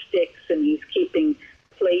 3 sticks and he's keeping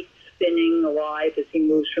plates spinning alive as he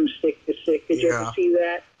moves from stick to stick. Did you ever see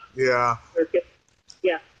that? Yeah. Circus?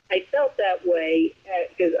 Yeah. I felt that way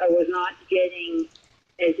because I was not getting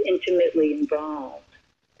as intimately involved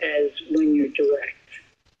as when you're direct.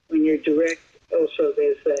 When you're direct, also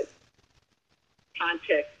there's that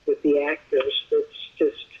contact with the actors that's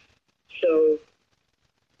just so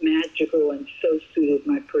magical and so suited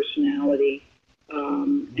my personality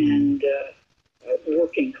and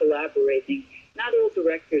collaborating. Not all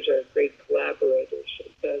directors are great collaborators,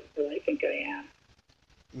 but I think I am.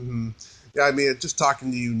 Mm-hmm. Yeah, I mean, just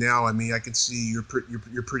talking to you now, I mean, I can see you're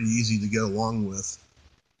pretty easy to get along with.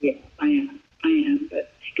 Yeah, I am.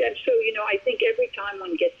 But so, I think every time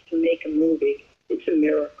one gets to make a movie, it's a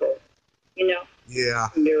miracle. Yeah.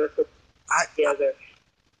 It's a miracle together.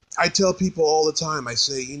 I tell people all the time, I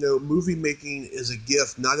say, movie making is a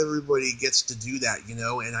gift. Not everybody gets to do that,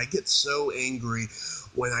 and I get so angry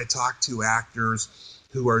when I talk to actors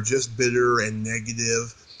who are just bitter and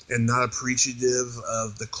negative and not appreciative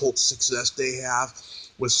of the cult success they have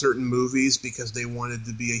with certain movies because they wanted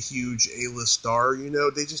to be a huge A-list star.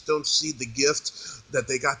 They just don't see the gift that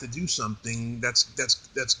they got to do something that's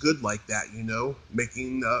good like that.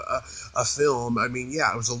 Making a film. I mean,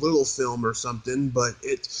 yeah, it was a little film or something, but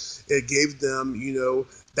it gave them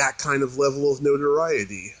that kind of level of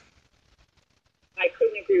notoriety. I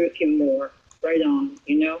couldn't agree with you more. Right on.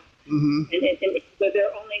 Mm-hmm. And but there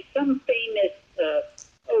are only some famous.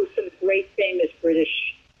 Some great famous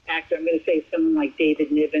British actor, I'm going to say someone like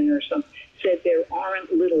David Niven or something, said there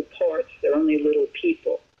aren't little parts, there are only little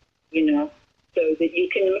people, so that you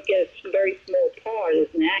can get a very small part as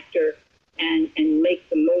an actor and make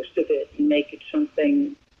the most of it and make it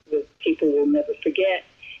something that people will never forget.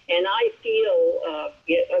 And I feel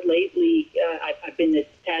lately I've been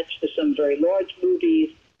attached to some very large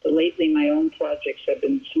movies, but lately my own projects have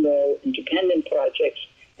been small, independent projects,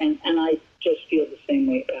 and I just feel the same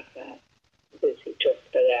way about that as he talked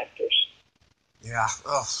about actors. Yeah,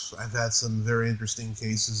 I've had some very interesting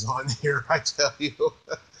cases on here, I tell you.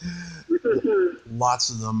 Lots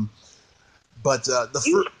of them. But you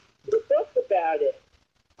should write a book about it.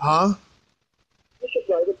 Huh? You should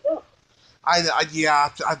write a book.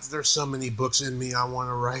 There's so many books in me I want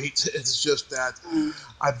to write. It's just that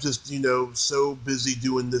I'm just, so busy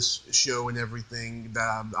doing this show and everything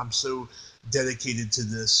that I'm so dedicated to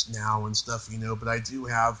this now and stuff, but I do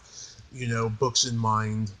have, books in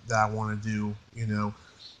mind that I want to do,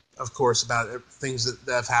 of course, about things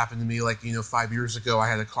that have happened to me. Like, 5 years ago, I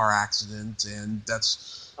had a car accident, and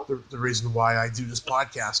that's the reason why I do this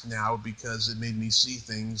podcast now, because it made me see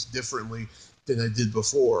things differently than I did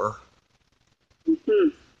before. Mm-hmm.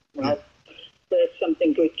 Well,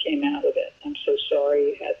 something good came out of it. I'm so sorry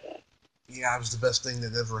you had that. Yeah, it was the best thing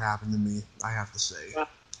that ever happened to me, I have to say.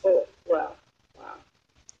 Oh, wow.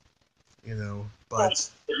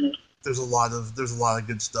 But there's a lot of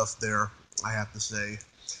good stuff there, I have to say.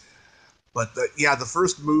 But the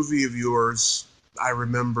first movie of yours I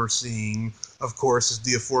remember seeing, of course, is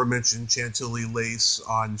the aforementioned Chantilly Lace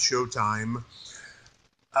on Showtime.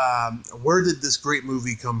 Where did this great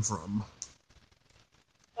movie come from?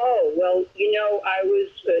 Oh, well, I was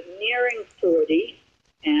nearing 40,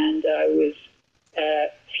 and I was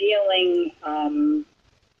feeling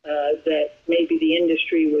that maybe the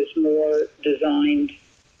industry was more designed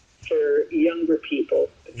for younger people,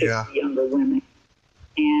 particularly younger women.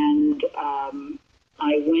 And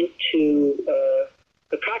I went to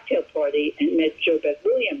a cocktail party and met Jo Beth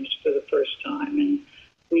Williams for the first time. And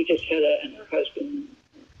we just had and her husband,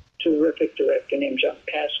 terrific director named John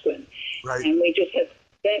Pasquin. Right. And we just had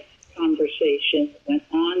that conversation, went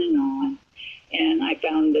on and on. And I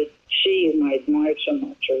found that she, whom I admired so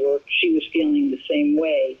much, her work, she was feeling the same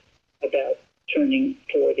way about turning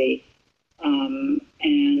 40.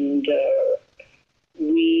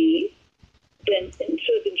 We then, in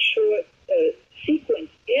short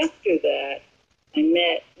sequence after that, I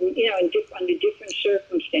met, under different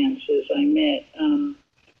circumstances, I met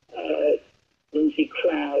Lindsay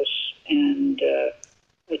Krause and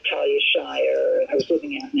Talia Shire. I was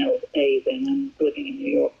living out in L.A. then. I'm living in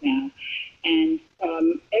New York now. And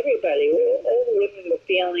everybody, all the women were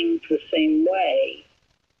feeling the same way.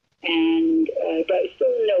 And but I still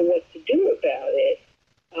didn't know what to do about it.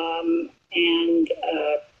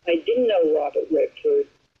 I didn't know Robert Redford,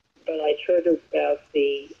 but I'd heard about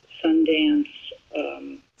the Sundance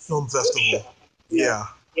Film Festival. workshop. Yeah.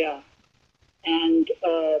 Yeah. And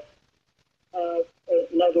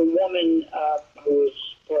another woman who was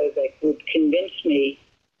part of that group convinced me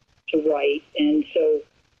to write. And so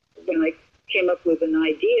when I came up with an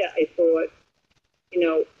idea, I thought,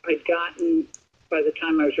 I'd gotten, by the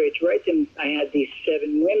time I was ready to write them, I had these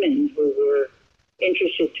 7 women who were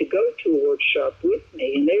interested to go to a workshop with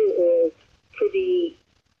me, and they were all pretty,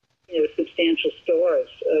 substantial stars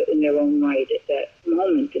in their own right at that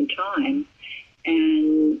moment in time.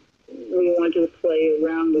 And we wanted to play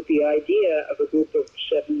around with the idea of a group of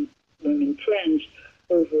 7 women friends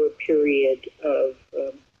over a period of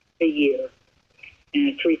a year,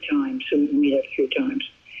 and 3 times, so we meet up 3 times.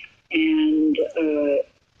 And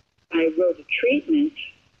I wrote a treatment,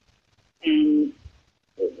 and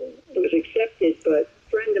it was accepted, but a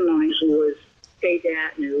friend of mine who was Faye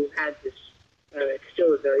Datton, who had this, it's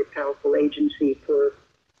still a very powerful agency for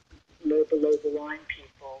more below-the-line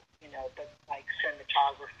people, but like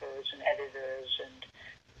cinematographers and editors and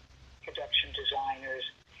production designers.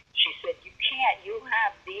 She said, you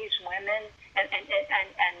have these women, and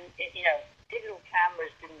digital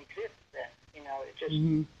cameras didn't exist then, it just,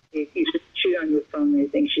 you could shoot on your phone and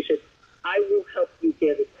everything. She said, I will help you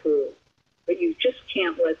get a crew, but you just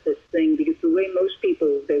can't let this thing, because the way most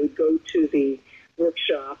people, they would go to the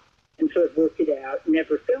workshop and sort of work it out,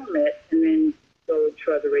 never film it, and then go and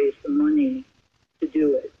try to raise the money to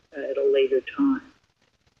do it at a later time.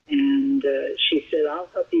 And she said, I'll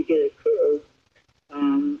help you get a crew,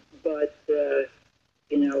 but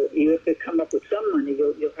you have to come up with some money.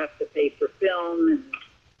 You'll have to pay for film, and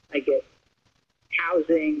I get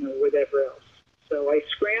housing or whatever else. So I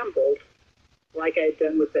scrambled, like I had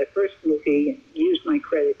done with that first movie, and used my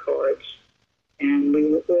credit cards, and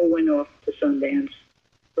we all went off to Sundance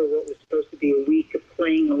for what was supposed to be a week of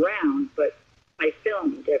playing around, but I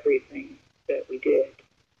filmed everything that we did.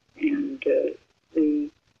 And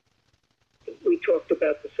we talked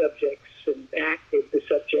about the subjects and acted the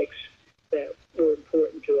subjects that were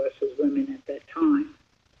important to us as women at that time.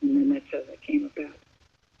 And then that's how that came about.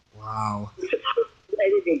 Wow.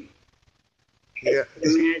 Editing. Yeah. I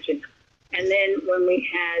can imagine. And then when we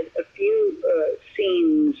had a few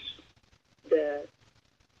scenes that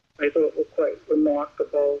I thought were quite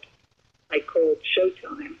remarkable, I called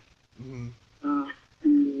Showtime. Mm-hmm.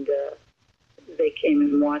 And they came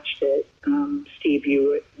and watched it. Steve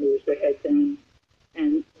Hewitt, who was the head then,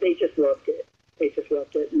 and they just loved it.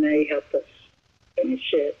 And they helped us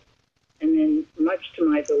finish it. And then, much to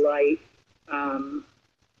my delight, the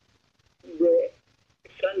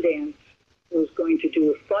Sundance was going to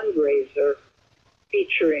do a fundraiser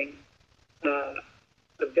featuring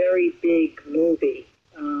a very big movie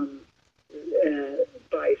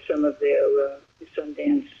by some of their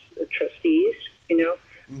Sundance trustees,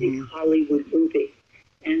 big Hollywood movie.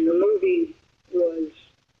 And the movie was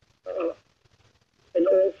an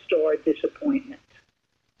all-star disappointment.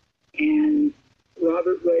 And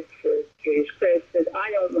Robert Redford, to his credit, said,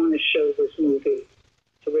 I don't want to show this movie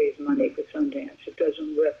to raise money for Sundance. It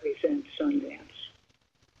doesn't represent Sundance.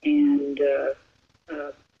 And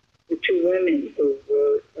the 2 women who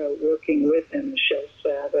were working with him, Michelle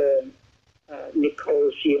Saba and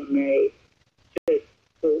Nicole Gionet, said,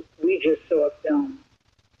 well, we just saw a film,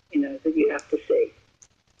 that you have to see.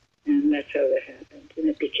 And that's how that happened. And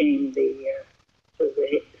it became the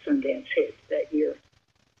Sundance hit that year.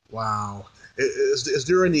 Wow. Is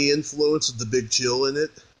there any influence of The Big Chill in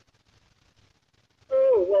it?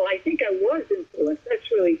 Oh, well, I think I was influenced.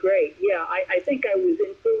 That's really great. Yeah, I think I was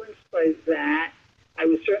influenced by that. I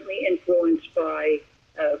was certainly influenced by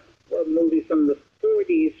a movie from the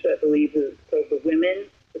 40s,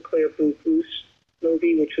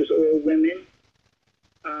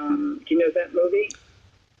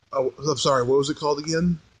 I'm sorry, what was it called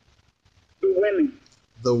again? The Women.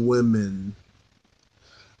 The Women.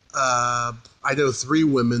 I know Three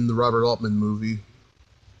Women, the Robert Altman movie.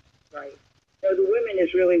 Right. So The Women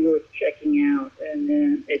is really worth checking out,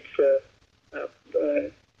 and it's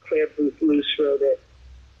Claire Booth Luce wrote it,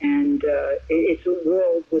 and it's a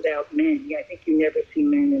world without men. Yeah, I think you never see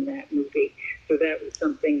men in that movie. So that was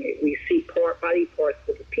something we see body parts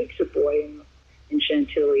of the pizza boy in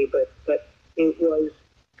Chantilly, but it was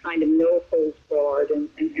kind of no holds barred, and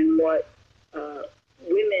what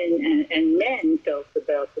women and men felt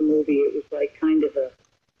about the movie. It was like kind of a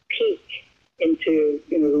peek into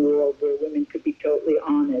the world where women could be totally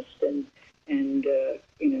honest and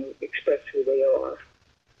express who they are.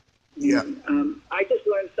 Yeah. And, I just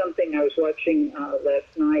learned something. I was watching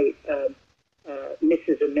last night,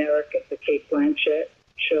 Mrs. America, the Kate Blanchett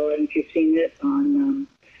show. I don't know if you've seen it on,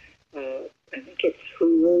 I think it's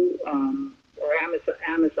Hulu or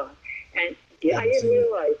Amazon. And I didn't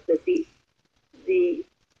realize that the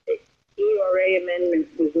ERA amendment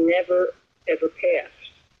was never ever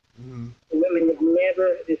passed. Mm-hmm. The women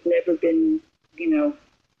there's never been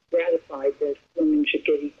ratified that women should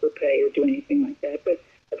get equal pay or do anything like that. But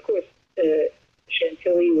of course,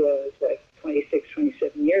 Chantilly was like 26,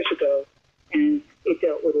 27 years ago, and it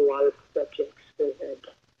dealt with a lot of subjects that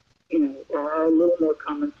are a little more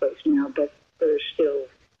commonplace now, but are still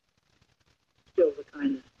the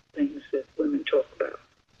kind of things that women talk about.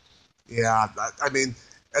 Yeah, I mean,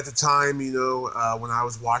 at the time, when I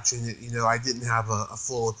was watching it, I didn't have a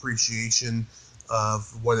full appreciation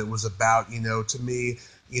of what it was about. To me,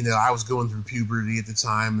 I was going through puberty at the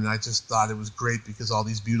time, and I just thought it was great because all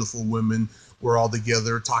these beautiful women were all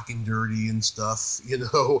together talking dirty and stuff,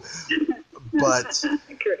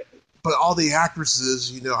 But all the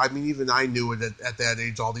actresses, even I knew it at that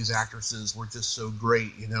age. All these actresses were just so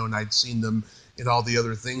great, and I'd seen them in all the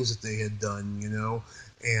other things that they had done,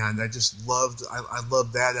 and I just loved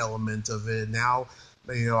that element of it. Now,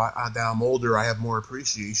 now I'm older, I have more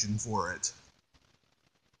appreciation for it.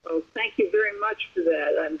 Well, thank you very much for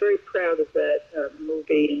that. I'm very proud of that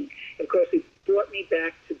movie. And, of course, it brought me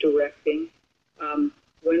back to directing.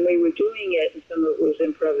 When we were doing it, and some of it was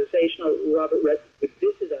improvisational, Robert Redford would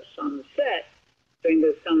visit us on the set during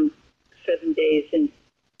some 7 days, and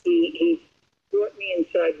he brought me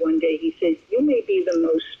inside one day. He said, "You may be the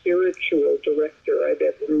most spiritual director I've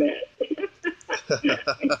ever met."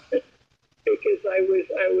 Because I was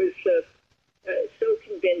so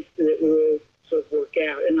convinced that it would sort of work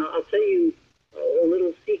out. And I'll tell you a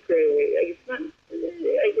little secret. It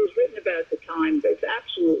was written about at the time, but it's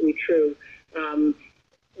absolutely true.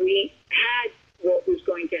 We had what was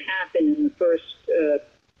going to happen in the first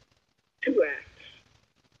 2 acts.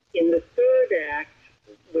 In the 3rd act,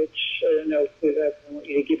 which I don't know if I want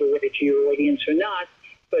you to give away to your audience or not,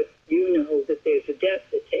 but that there's a death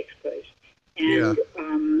that takes place. And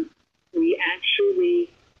we actually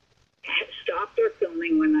stopped our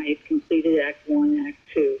filming when I had completed Act 1, Act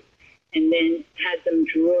 2, and then had them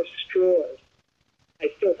draw straws. I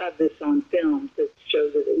still have this on film that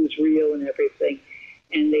shows that it was real and everything.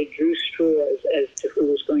 And they drew straws as to who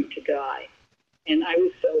was going to die. And I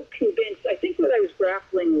was so convinced. I think what I was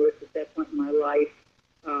grappling with at that point in my life,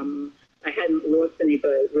 I hadn't lost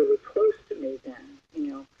anybody really close to me then,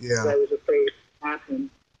 because I was afraid it would happen,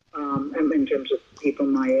 in terms of people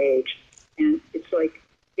my age. And it's like,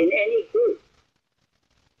 in any group,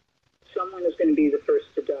 someone is going to be the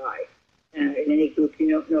first to die. In any group, you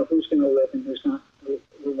don't know who's going to live and who's not, who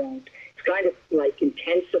won't. It's kind of like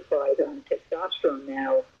intensified on testosterone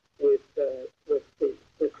now with the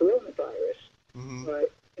coronavirus. Mm-hmm.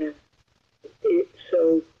 But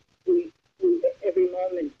so we every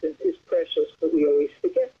moment is precious, but we always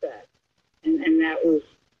forget that. And that was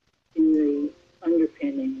in the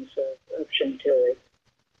underpinnings of Chantilly.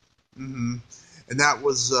 Mm-hmm. And that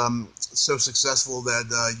was so successful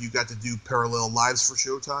that you got to do parallel lives for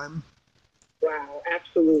Showtime? Wow,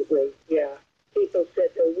 absolutely, yeah. People said,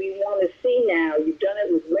 "Oh, we want to see now. You've done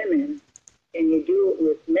it with women, and you do it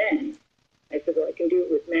with men." I said, "Well, I can do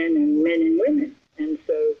it with men and women." And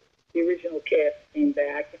so the original cast came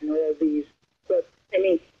back, and all these. But I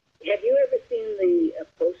mean, have you ever seen the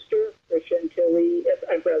poster for Chantilly?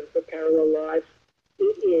 For Parallel Lives,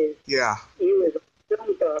 it is. Yeah. You as a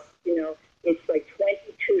film buff, it's like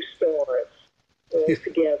 22 stars all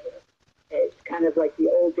together. It's kind of like the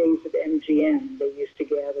old days of MGM. They used to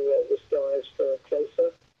gather all the stars for a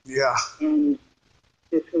close-up. Yeah. And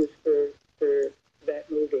this was for that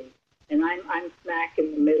movie. And I'm smack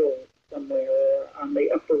in the middle somewhere, on the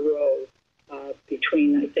upper row,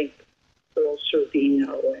 between, I think, Paul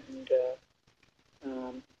Sorvino and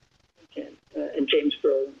James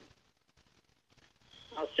Brolin.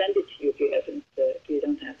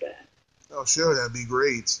 Oh, sure, that'd be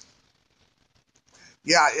great.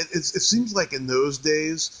 Yeah, it seems like in those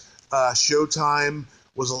days, Showtime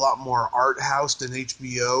was a lot more art house than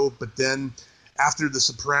HBO, but then after The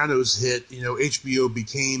Sopranos hit, HBO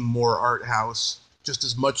became more art house, just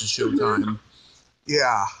as much as Showtime.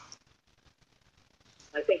 Yeah.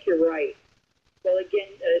 I think you're right. Well, again,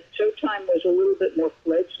 Showtime was a little bit more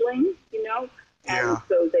fledgling, and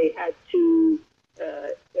so they had to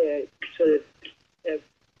sort of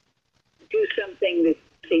do something that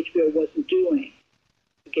HBO wasn't doing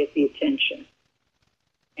to get the attention.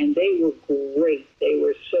 And they were great. They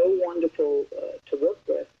were so wonderful to work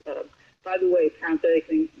with. By the way,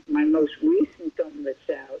 parenthetically, my most recent film that's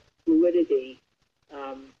out, Fluidity,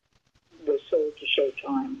 was sold to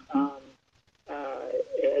Showtime.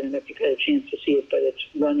 I don't know if you've had a chance to see it, but it's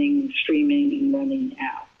running, streaming, and running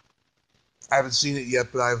now. I haven't seen it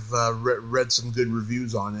yet, but I've read some good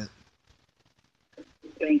reviews on it.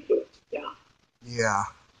 Thank you. Yeah. Yeah.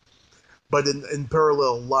 But in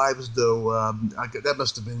Parallel Lives, though, that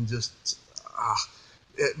must have been just,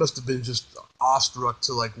 it must have been just awestruck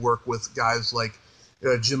to work with guys like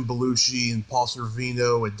Jim Belushi and Paul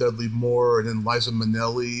Sorvino and Dudley Moore and then Liza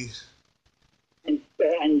Minnelli. And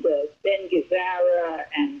Ben Gazzara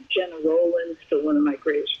and Jenna Rollins, still one of my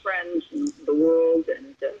greatest friends in the world,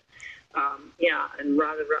 and and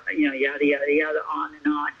rather, yada yada yada, on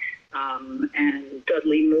and on, and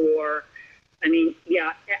Dudley Moore. I mean,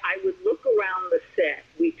 I would look around the set.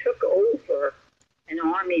 We took over an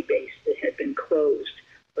army base that had been closed,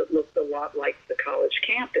 but looked a lot like the college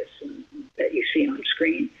campus that you see on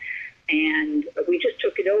screen, and we just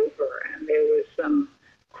took it over, and there was some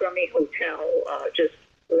crummy hotel just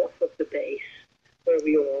off of the base where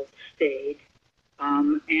we all stayed.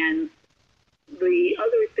 And the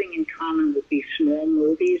other thing in common with these small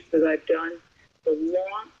movies that I've done, the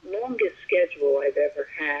longest schedule I've ever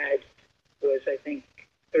had was, I think,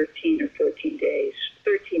 13 or 14 days.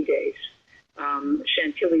 13 days.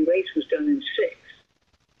 Chantilly Lace was done in 6.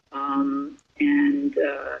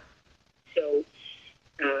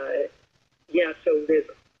 So there's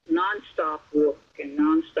nonstop work and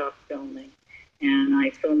nonstop filming, and I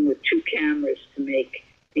filmed with 2 cameras to make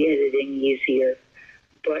the editing easier.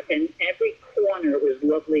 And every corner, it was a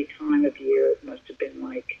lovely time of year. It must have been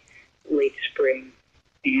like late spring,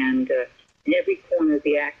 and in every corner,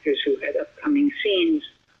 the actors who had upcoming scenes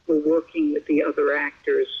were working with the other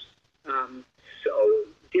actors so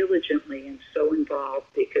diligently and so involved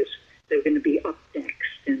because they're going to be up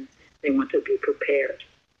next, and they want to be prepared.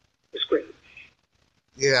 It was great.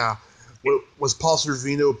 Yeah. Was Paul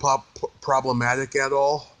Sorvino problematic at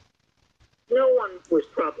all? No one was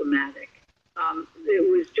problematic. It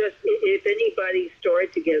was just, if anybody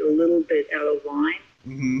started to get a little bit out of line,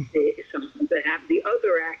 something that happened. The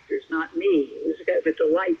other actors, not me. It was a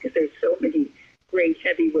delight because there's so many great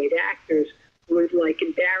heavyweight actors would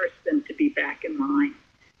embarrass them to be back in line.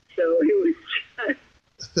 So it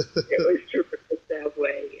was terrific that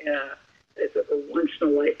way. It's a once in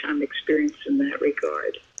a lifetime experience in that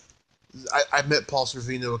regard. I met Paul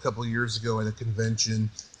Sorvino a couple of years ago at a convention,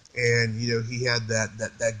 and he had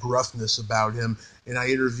that gruffness about him. And I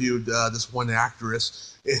interviewed this one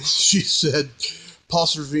actress, and she said, Paul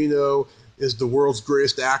Sorvino is the world's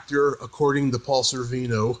greatest actor, according to Paul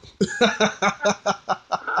Sorvino.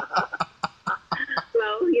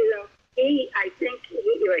 Well, I think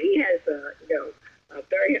he has a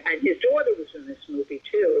very. And his daughter was in this movie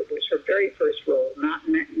too. It was her very first role, not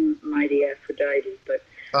Mighty Aphrodite, but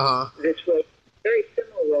this was a very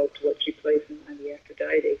similar role to what she plays in Mighty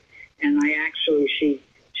Aphrodite. And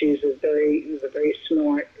she was a very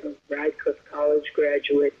smart Radcliffe College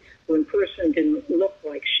graduate who in person didn't look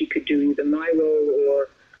like she could do either my role or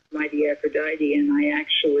Mighty Aphrodite. And I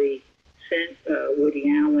actually sent Woody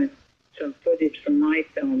Allen some footage from my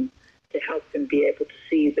film to help him be able to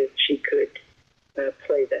see that she could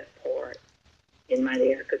play that part in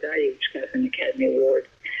Mighty Aphrodite, which got an Academy Award.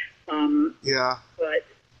 But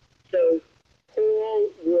so Paul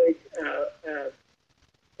would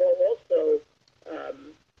Paul also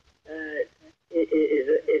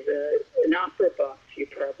is an opera buff. You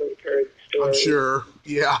probably heard the story. I'm sure.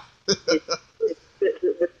 Yeah.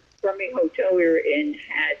 The Crummy hotel we were in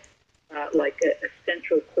had a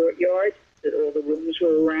central courtyard that all the rooms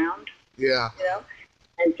were around. Yeah.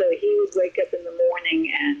 And so he would wake up in the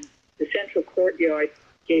morning, and the central courtyard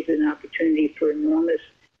gave an opportunity for enormous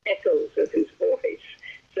echoes of his voice.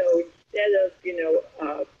 So instead of,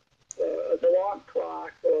 the alarm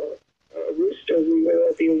clock or a rooster, we would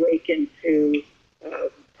all be awakened to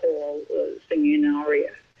Paul singing an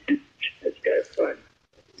aria. It's kind of fun.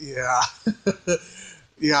 Yeah.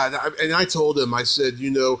 Yeah, and I told him, I said,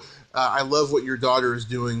 I love what your daughter is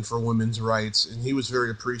doing for women's rights, and he was very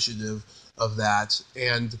appreciative of that.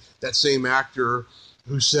 And that same actor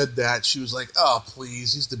who said that, she was like, "Oh,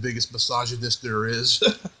 please, he's the biggest misogynist there is."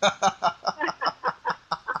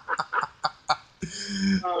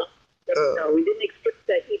 No, we didn't expect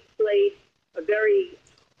that. He played a very,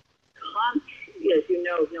 as you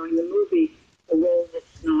know, knowing the movie, a role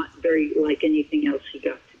that's not very like anything else he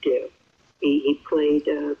got to do. He played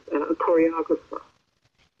a choreographer.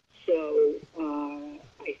 So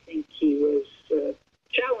I think he was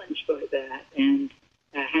challenged by that and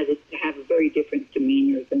had to have a very different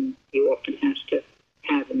demeanor than he often has to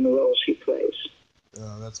have in the roles he plays.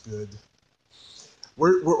 Oh, that's good.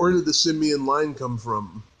 Where did the simian line come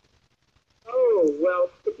from? Oh, well,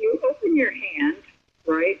 if you open your hand,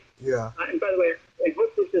 right? Yeah. And by the way, I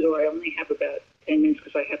hope this is all. I only have about 10 minutes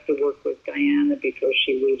because I have to work with Diana before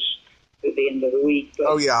she leaves at the end of the week. But,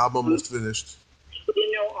 oh, yeah, I'm almost finished.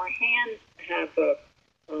 You know, our hands have a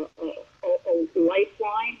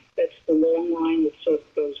lifeline. That's the long line that sort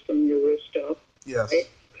of goes from your wrist up. Yes. Right?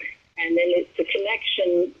 And then the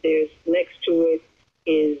connection, there's next to it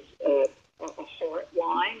is a heart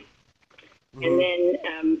line. Mm-hmm. And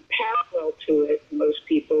then parallel to it, most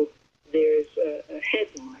people, there's a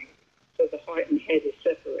headline. So the heart and head is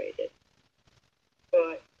separated.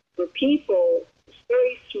 But for people, a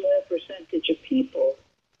very small percentage of people,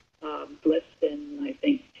 less than, I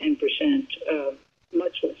think, 10%,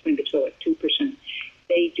 much less, maybe it's like 2%,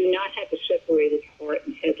 they do not have a separated heart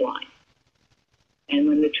and head line. And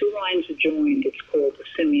when the two lines are joined, it's called a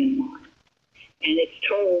simian line. And it's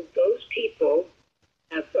told those people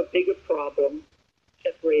have a bigger problem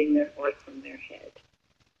separating their heart from their head.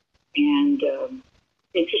 And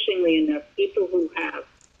interestingly enough, people who have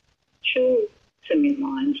two simian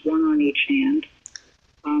lines, one on each hand,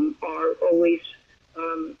 are always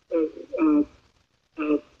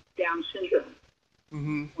Down syndrome.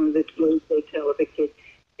 Mm-hmm. One of the stories they tell of a kid.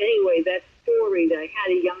 Anyway, that story, that I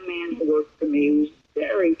had a young man who worked for me who was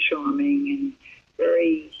very charming and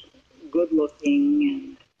very good-looking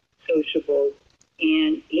and sociable,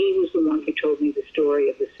 and he was the one who told me the story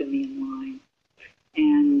of the simian line,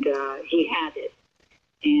 and he had it,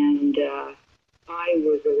 and I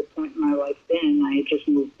was at a point in my life then, I had just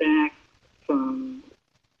moved back from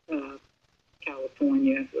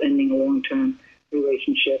California, ending a long-term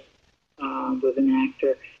relationship with an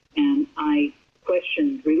actor, and I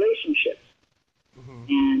questioned relationships, mm-hmm.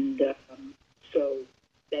 and so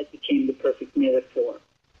that became the perfect metaphor,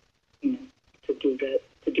 you know, to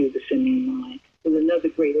do the simian line with another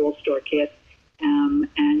great all-star cast,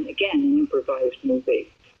 and again, an improvised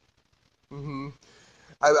movie. Mm-hmm.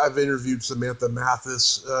 I've interviewed Samantha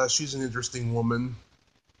Mathis. She's an interesting woman.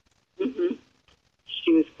 Mm-hmm.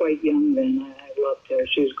 She was quite young then. I loved her.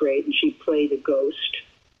 She was great, and she played a ghost,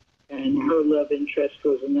 and mm-hmm. her love interest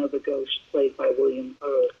was another ghost played by William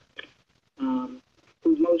Hurt,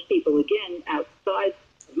 who most people, again, outside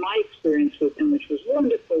of my experience with him, which was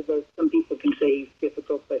wonderful, but some people can say he's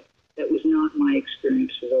difficult, but that was not my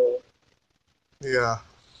experience at all. Yeah.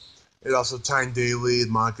 And also Tyne Daly and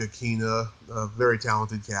Monica Keena, a very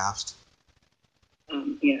talented cast.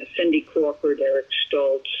 Cindy Crawford, Eric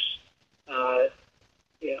Stoltz,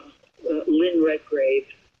 Lynn Redgrave.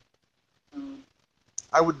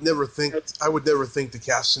 I would never think to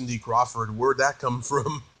cast Cindy Crawford. Where'd that come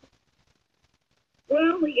from?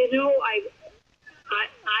 Well, you know, I've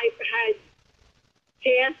had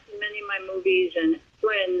cast in many of my movies and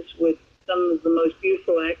friends with some of the most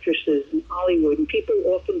beautiful actresses in Hollywood, and people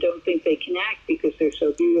often don't think they can act because they're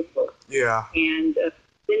so beautiful. Yeah. And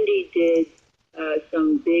Cindy did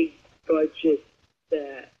some big budget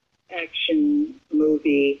action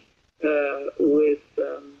movie with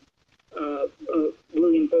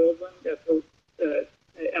William Baldwin,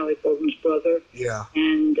 Alec Baldwin's brother. Yeah.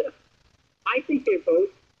 And I think they're both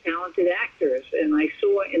talented actors, and I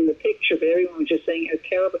saw in the picture, but everyone was just saying how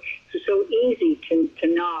terrible. It's so easy to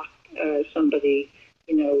knock somebody,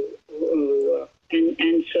 you know,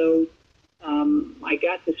 and so I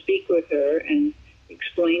got to speak with her and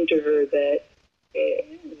explain to her that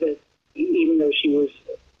even though she was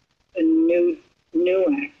a new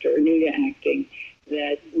actor, new to acting,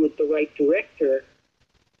 that with the right director,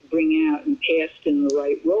 bring out and cast in the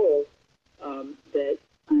right role, that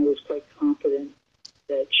I was quite confident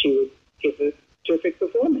that she would give a terrific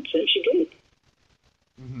performance, and she did.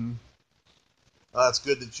 Mm-hmm. That's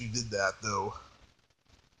good that you did that, though.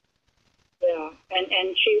 Yeah,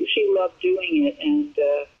 and she loved doing it, and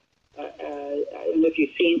I don't know if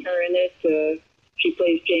you've seen her in it. She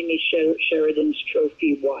plays Jamie Sheridan's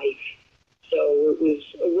trophy wife, so it was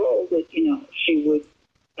a role that, you know, she would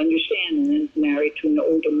understand, and then married to an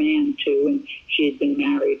older man, too, and she had been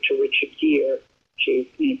married to Richard Gere. She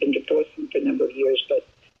had been divorced from him for a number of years, but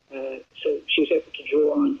so she was able to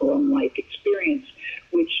draw on her own life experience,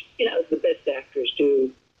 which, the best actors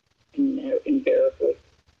do invariably.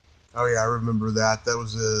 Oh, yeah, I remember that. That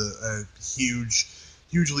was a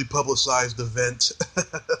hugely publicized event,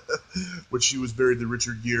 which she was married to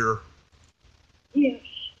Richard Gere. Yes,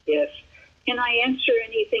 yes. Can I answer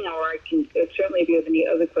anything, or I can certainly, if you have any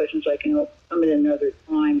other questions, I can come at another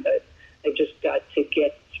time, but I just got to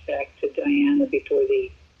get back to Diana before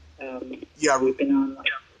we've been on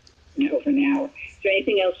over an hour. Is there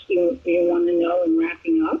anything else you want to know in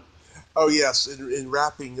wrapping up? Oh, yes. In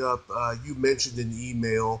wrapping up, you mentioned in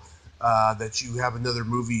email that you have another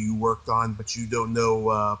movie you worked on, but you don't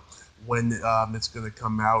know when it's going to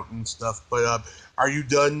come out and stuff. But are you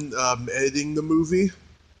done editing the movie?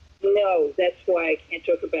 No, that's why I can't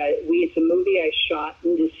talk about it. It's a movie I shot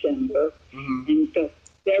in December, and felt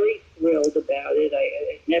very thrilled about it.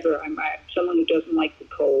 I'm someone who doesn't like the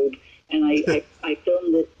cold, and I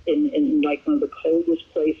filmed it in like one of the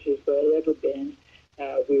coldest places that I've ever been.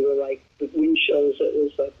 We were like, with wind chills, it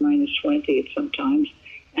was like -20 at sometimes.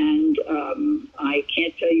 And I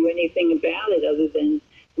can't tell you anything about it other than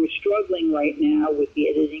we're struggling right now with the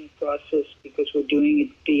editing process because we're doing it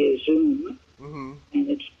via Zoom. And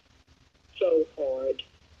it's so hard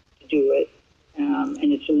to do it.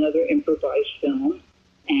 And it's another improvised film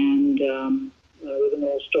and with an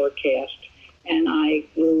all-star cast. And I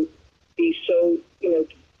will be so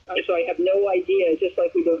I have no idea, just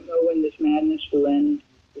like we don't know when this madness will end,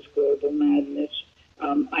 this global madness.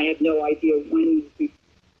 I have no idea when we'll be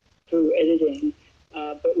through editing,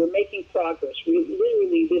 but we're making progress.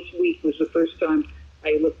 Literally this week was the first time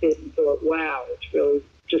I looked at it and thought, wow, it's really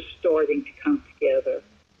just starting to come together.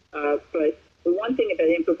 But the one thing about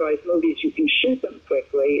improvised movies, you can shoot them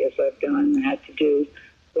quickly, as I've done and had to do,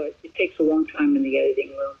 but it takes a long time in the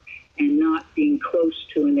editing room. And not being close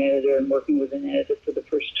to an editor and working with an editor for the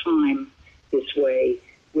first time this way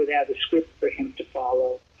without a script for him to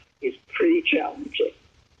follow is pretty challenging.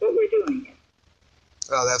 But we're doing it.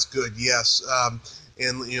 Oh, that's good, yes.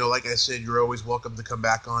 And, like I said, you're always welcome to come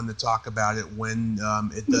back on to talk about it when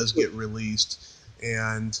it does get released.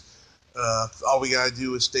 And all we got to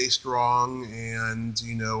do is stay strong. And,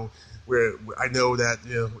 I know that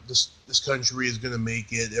this country is going to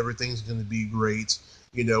make it. Everything's going to be great.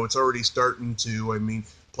 It's already starting to. I mean,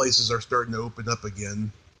 places are starting to open up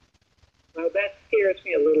again. Well, that scares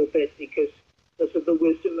me a little bit because of the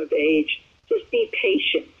wisdom of age. Just be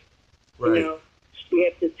patient. Right. We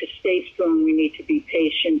have to stay strong. We need to be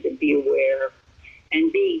patient and be aware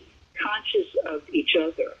and be conscious of each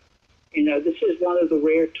other. This is one of the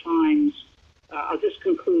rare times. I'll just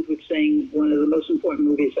conclude with saying one of the most important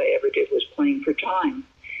movies I ever did was Playing for Time.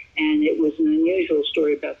 And it was an unusual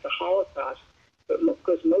story about the Holocaust. But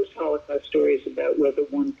because most Holocaust stories about whether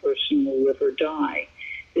one person will live or die,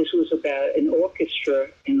 this was about an orchestra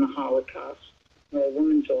in the Holocaust, or a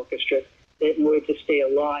women's orchestra, that in order to stay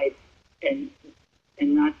alive and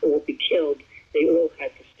not all be killed, they all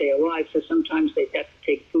had to stay alive. So sometimes they'd have to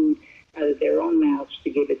take food out of their own mouths to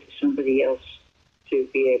give it to somebody else to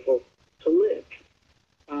be able to live.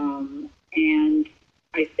 And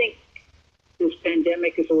I think this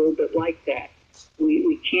pandemic is a little bit like that.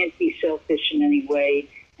 We can't be selfish in any way,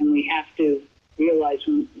 and we have to realize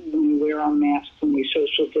when we wear our masks and we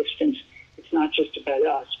social distance, it's not just about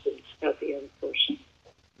us, but it's about the other person.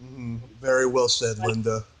 Very well said,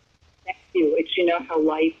 Linda. Thank you. It's how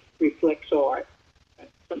life reflects art.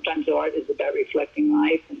 Sometimes art is about reflecting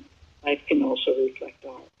life, and life can also reflect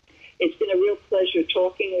art. It's been a real pleasure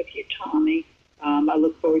talking with you, Tommy. I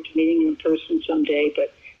look forward to meeting you in person someday,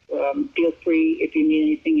 but feel free if you need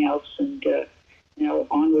anything else, and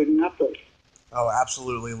onward and upward. Oh,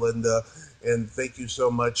 absolutely, Linda. And thank you so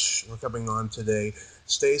much for coming on today.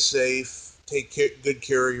 Stay safe. Take good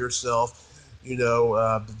care of yourself.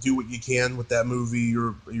 Do what you can with that movie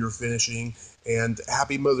you're finishing. And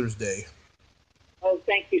happy Mother's Day. Oh,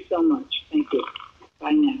 thank you so much. Thank you.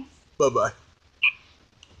 Bye now. Bye-bye.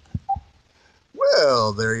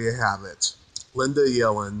 Well, there you have it. Linda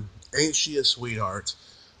Yellen. Ain't she a sweetheart?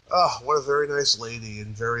 Oh, what a very nice lady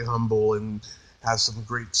and very humble and has some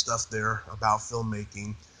great stuff there about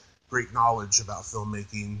filmmaking, great knowledge about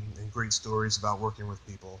filmmaking, and great stories about working with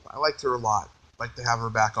people. I liked her a lot. I'd like to have her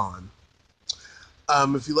back on.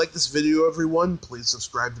 If you like this video, everyone, please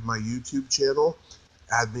subscribe to my YouTube channel,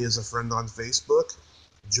 add me as a friend on Facebook,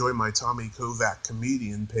 join my Tommy Kovac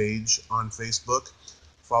comedian page on Facebook,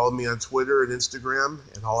 follow me on Twitter and Instagram,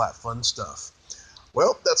 and all that fun stuff.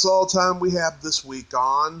 Well, that's all the time we have this week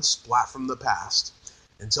on Splat from the Past.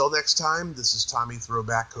 Until next time, this is Tommy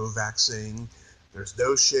Throwback Kovac saying, there's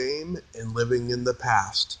no shame in living in the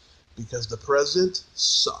past, because the present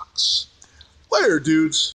sucks. Later, dudes.